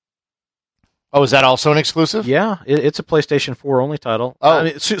a. Oh, is that all Sony exclusive? Yeah, it's a PlayStation 4 only title. Oh, I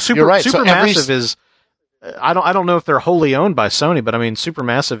mean, you're right. Supermassive is. I don't know if they're wholly owned by Sony, but I mean,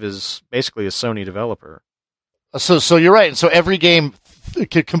 Supermassive is basically a Sony developer. So you're right. So every game,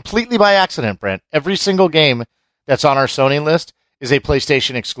 completely by accident, Brent, every single game that's on our Sony list is a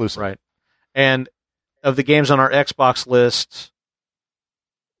PlayStation exclusive. Right. And of the games on our Xbox list,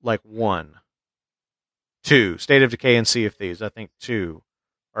 like 1, 2, State of Decay and Sea of Thieves, I think 2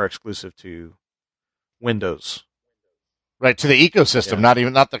 are exclusive to Windows. Right, to the ecosystem,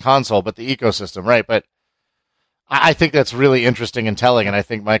 not the console, but the ecosystem, right? But I think that's really interesting and telling, and I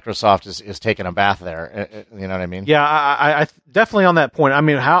think Microsoft is taking a bath there. You know what I mean? Yeah, I definitely on that point. I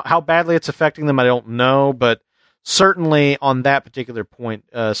mean, how badly it's affecting them, I don't know, but certainly on that particular point,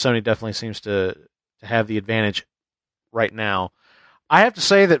 Sony definitely seems to have the advantage right now. I have to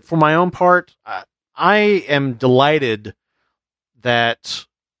say that for my own part, I am delighted that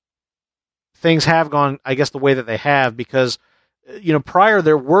things have gone, I guess, the way that they have, because, prior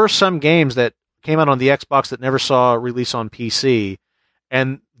there were some games that came out on the Xbox that never saw a release on PC,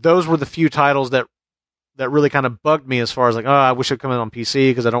 and those were the few titles that really kind of bugged me as far as like, oh, I wish it'd come out on PC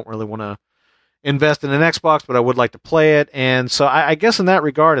because I don't really want to invest in an Xbox, but I would like to play it. And so I guess in that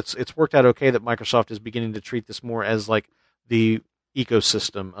regard, it's worked out okay that Microsoft is beginning to treat this more as like the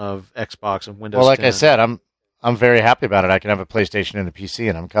ecosystem of Xbox and Windows. Well, like 10. I said, I'm very happy about it. I can have a PlayStation and a PC,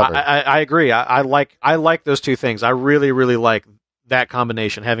 and I'm covered. I agree. I like those two things. I really, really like that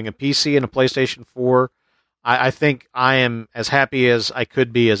combination. Having a PC and a PlayStation 4, I think I am as happy as I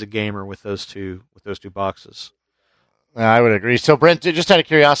could be as a gamer with those two boxes. I would agree. So, Brent, just out of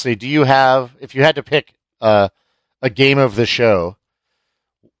curiosity, do you have, if you had to pick a game of the show,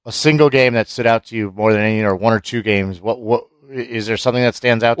 a single game that stood out to you more than any, or one or two games, what is there something that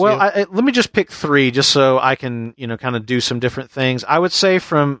stands out to you? Well, let me just pick 3 just so I can, kind of do some different things. I would say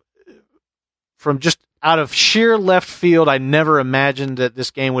from just out of sheer left field, I never imagined that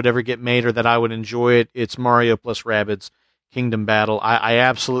this game would ever get made or that I would enjoy it. It's Mario plus Rabbids Kingdom Battle. I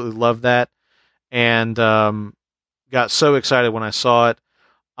absolutely love that, and got so excited when I saw it.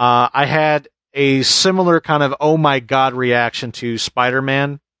 I had a similar kind of oh my god reaction to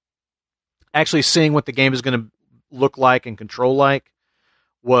Spider-Man. Actually seeing what the game is going to look like and control like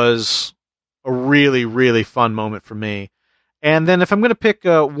was a really, really fun moment for me. And then if I'm going to pick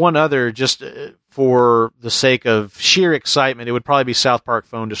one other, just for the sake of sheer excitement, it would probably be South Park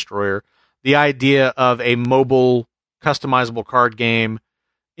Phone Destroyer. The idea of a mobile customizable card game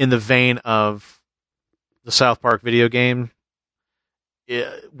in the vein of the South Park video game,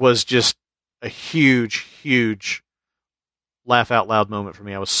 it was just a huge, huge laugh out loud moment for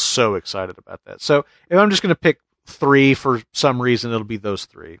me. I was so excited about that. So if I'm just going to pick 3 for some reason, it'll be those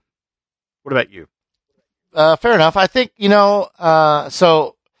 3. What about you? Fair enough. I think,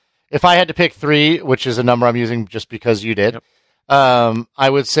 so if I had to pick 3, which is a number I'm using just because you did, yep. I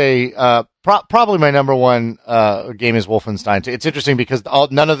would say probably my number 1 game is Wolfenstein 2. It's interesting because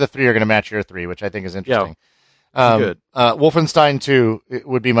none of the 3 are going to match your 3, which I think is interesting. Yeah. Good. Wolfenstein 2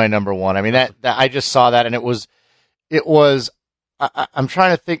 would be my number 1. I mean, that I just saw that, and it was I'm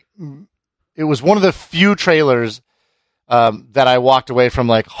trying to think. It was one of the few trailers that I walked away from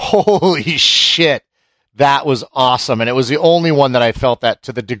like, holy shit, that was awesome. And it was the only one that I felt that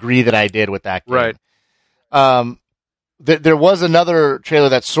to the degree that I did with that game. Right. There was another trailer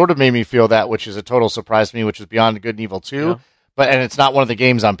that sort of made me feel that, which is a total surprise to me, which is Beyond Good and Evil 2. Yeah. And it's not one of the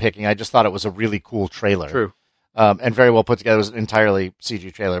games I'm picking. I just thought it was a really cool trailer. True. And very well put together. It was an entirely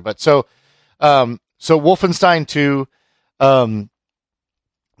CG trailer. But so Wolfenstein 2,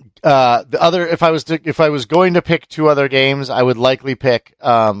 the other, if I was going to pick 2 other games, I would likely pick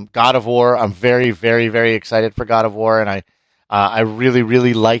God of War. I'm very, very, very excited for God of War, and I really,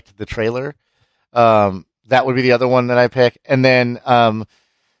 really liked the trailer. That would be the other one that I pick, and then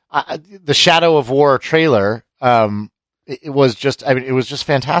the Shadow of War trailer it was just, I mean, it was just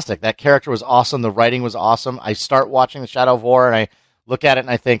fantastic. That character was awesome. The writing was awesome. I start watching the Shadow of War and I look at it and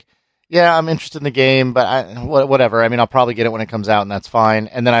I think, yeah, I'm interested in the game, but whatever. I mean, I'll probably get it when it comes out and that's fine.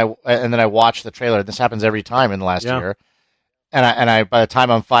 And then I watch the trailer. This happens every time in the last year. And I, by the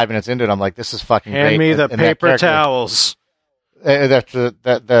time I'm 5 minutes into it, I'm like, this is fucking great. Hand me the paper towels.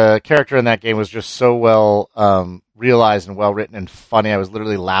 The character in that game was just so well realized and well written and funny. I was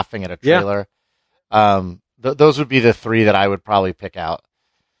literally laughing at a trailer. Those would be the three that I would probably pick out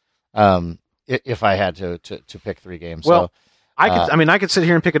if I had to pick three games. Well, so, I could sit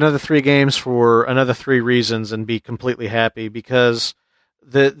here and pick another three games for another three reasons and be completely happy because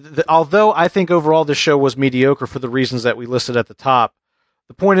although I think overall this show was mediocre for the reasons that we listed at the top,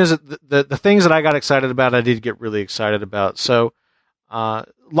 the point is that the things that I got excited about, I did get really excited about. So,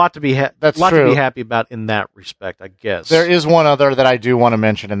 lot to be happy about in that respect, I guess. There is one other that I do want to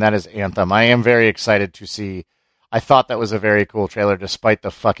mention, and that is Anthem. I am very excited to see. I thought that was a very cool trailer, despite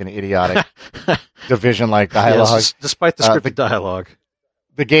the fucking idiotic Division-like dialogue. Yes, despite the scripted dialogue.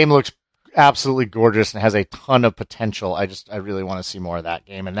 The game looks absolutely gorgeous and has a ton of potential. I really want to see more of that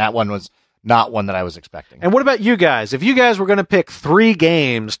game, and that one was not one that I was expecting. And what about you guys? If you guys were going to pick three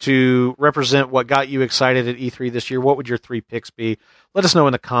games to represent what got you excited at E3 this year, what would your three picks be? Let us know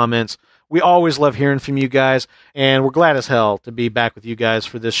in the comments. We always love hearing from you guys, and we're glad as hell to be back with you guys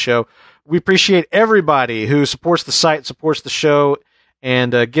for this show. We appreciate everybody who supports the site, supports the show,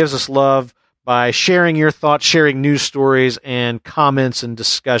 and gives us love by sharing your thoughts, sharing news stories, and comments and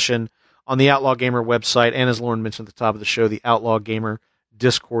discussion on the Outlaw Gamer website, and as Lauren mentioned at the top of the show, the Outlaw Gamer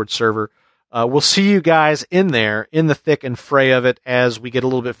Discord server. We'll see you guys in there, in the thick and fray of it, as we get a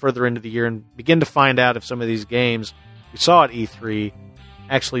little bit further into the year and begin to find out if some of these games we saw at E3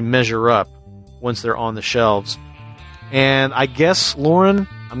 actually measure up once they're on the shelves. And I guess, Lauren,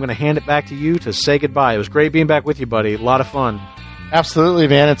 I'm going to hand it back to you to say goodbye. It was great being back with you, buddy. A lot of fun. Absolutely,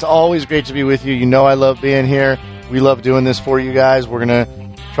 man. It's always great to be with you. You know I love being here. We love doing this for you guys. We're going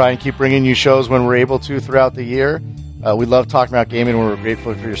to try and keep bringing you shows when we're able to throughout the year. We love talking about gaming. We're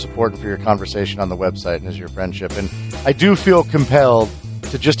grateful for your support and for your conversation on the website and as your friendship. And I do feel compelled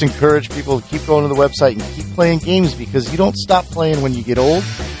to just encourage people to keep going to the website and keep playing games, because you don't stop playing when you get old.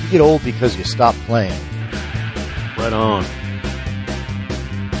 You get old because you stop playing. Right on.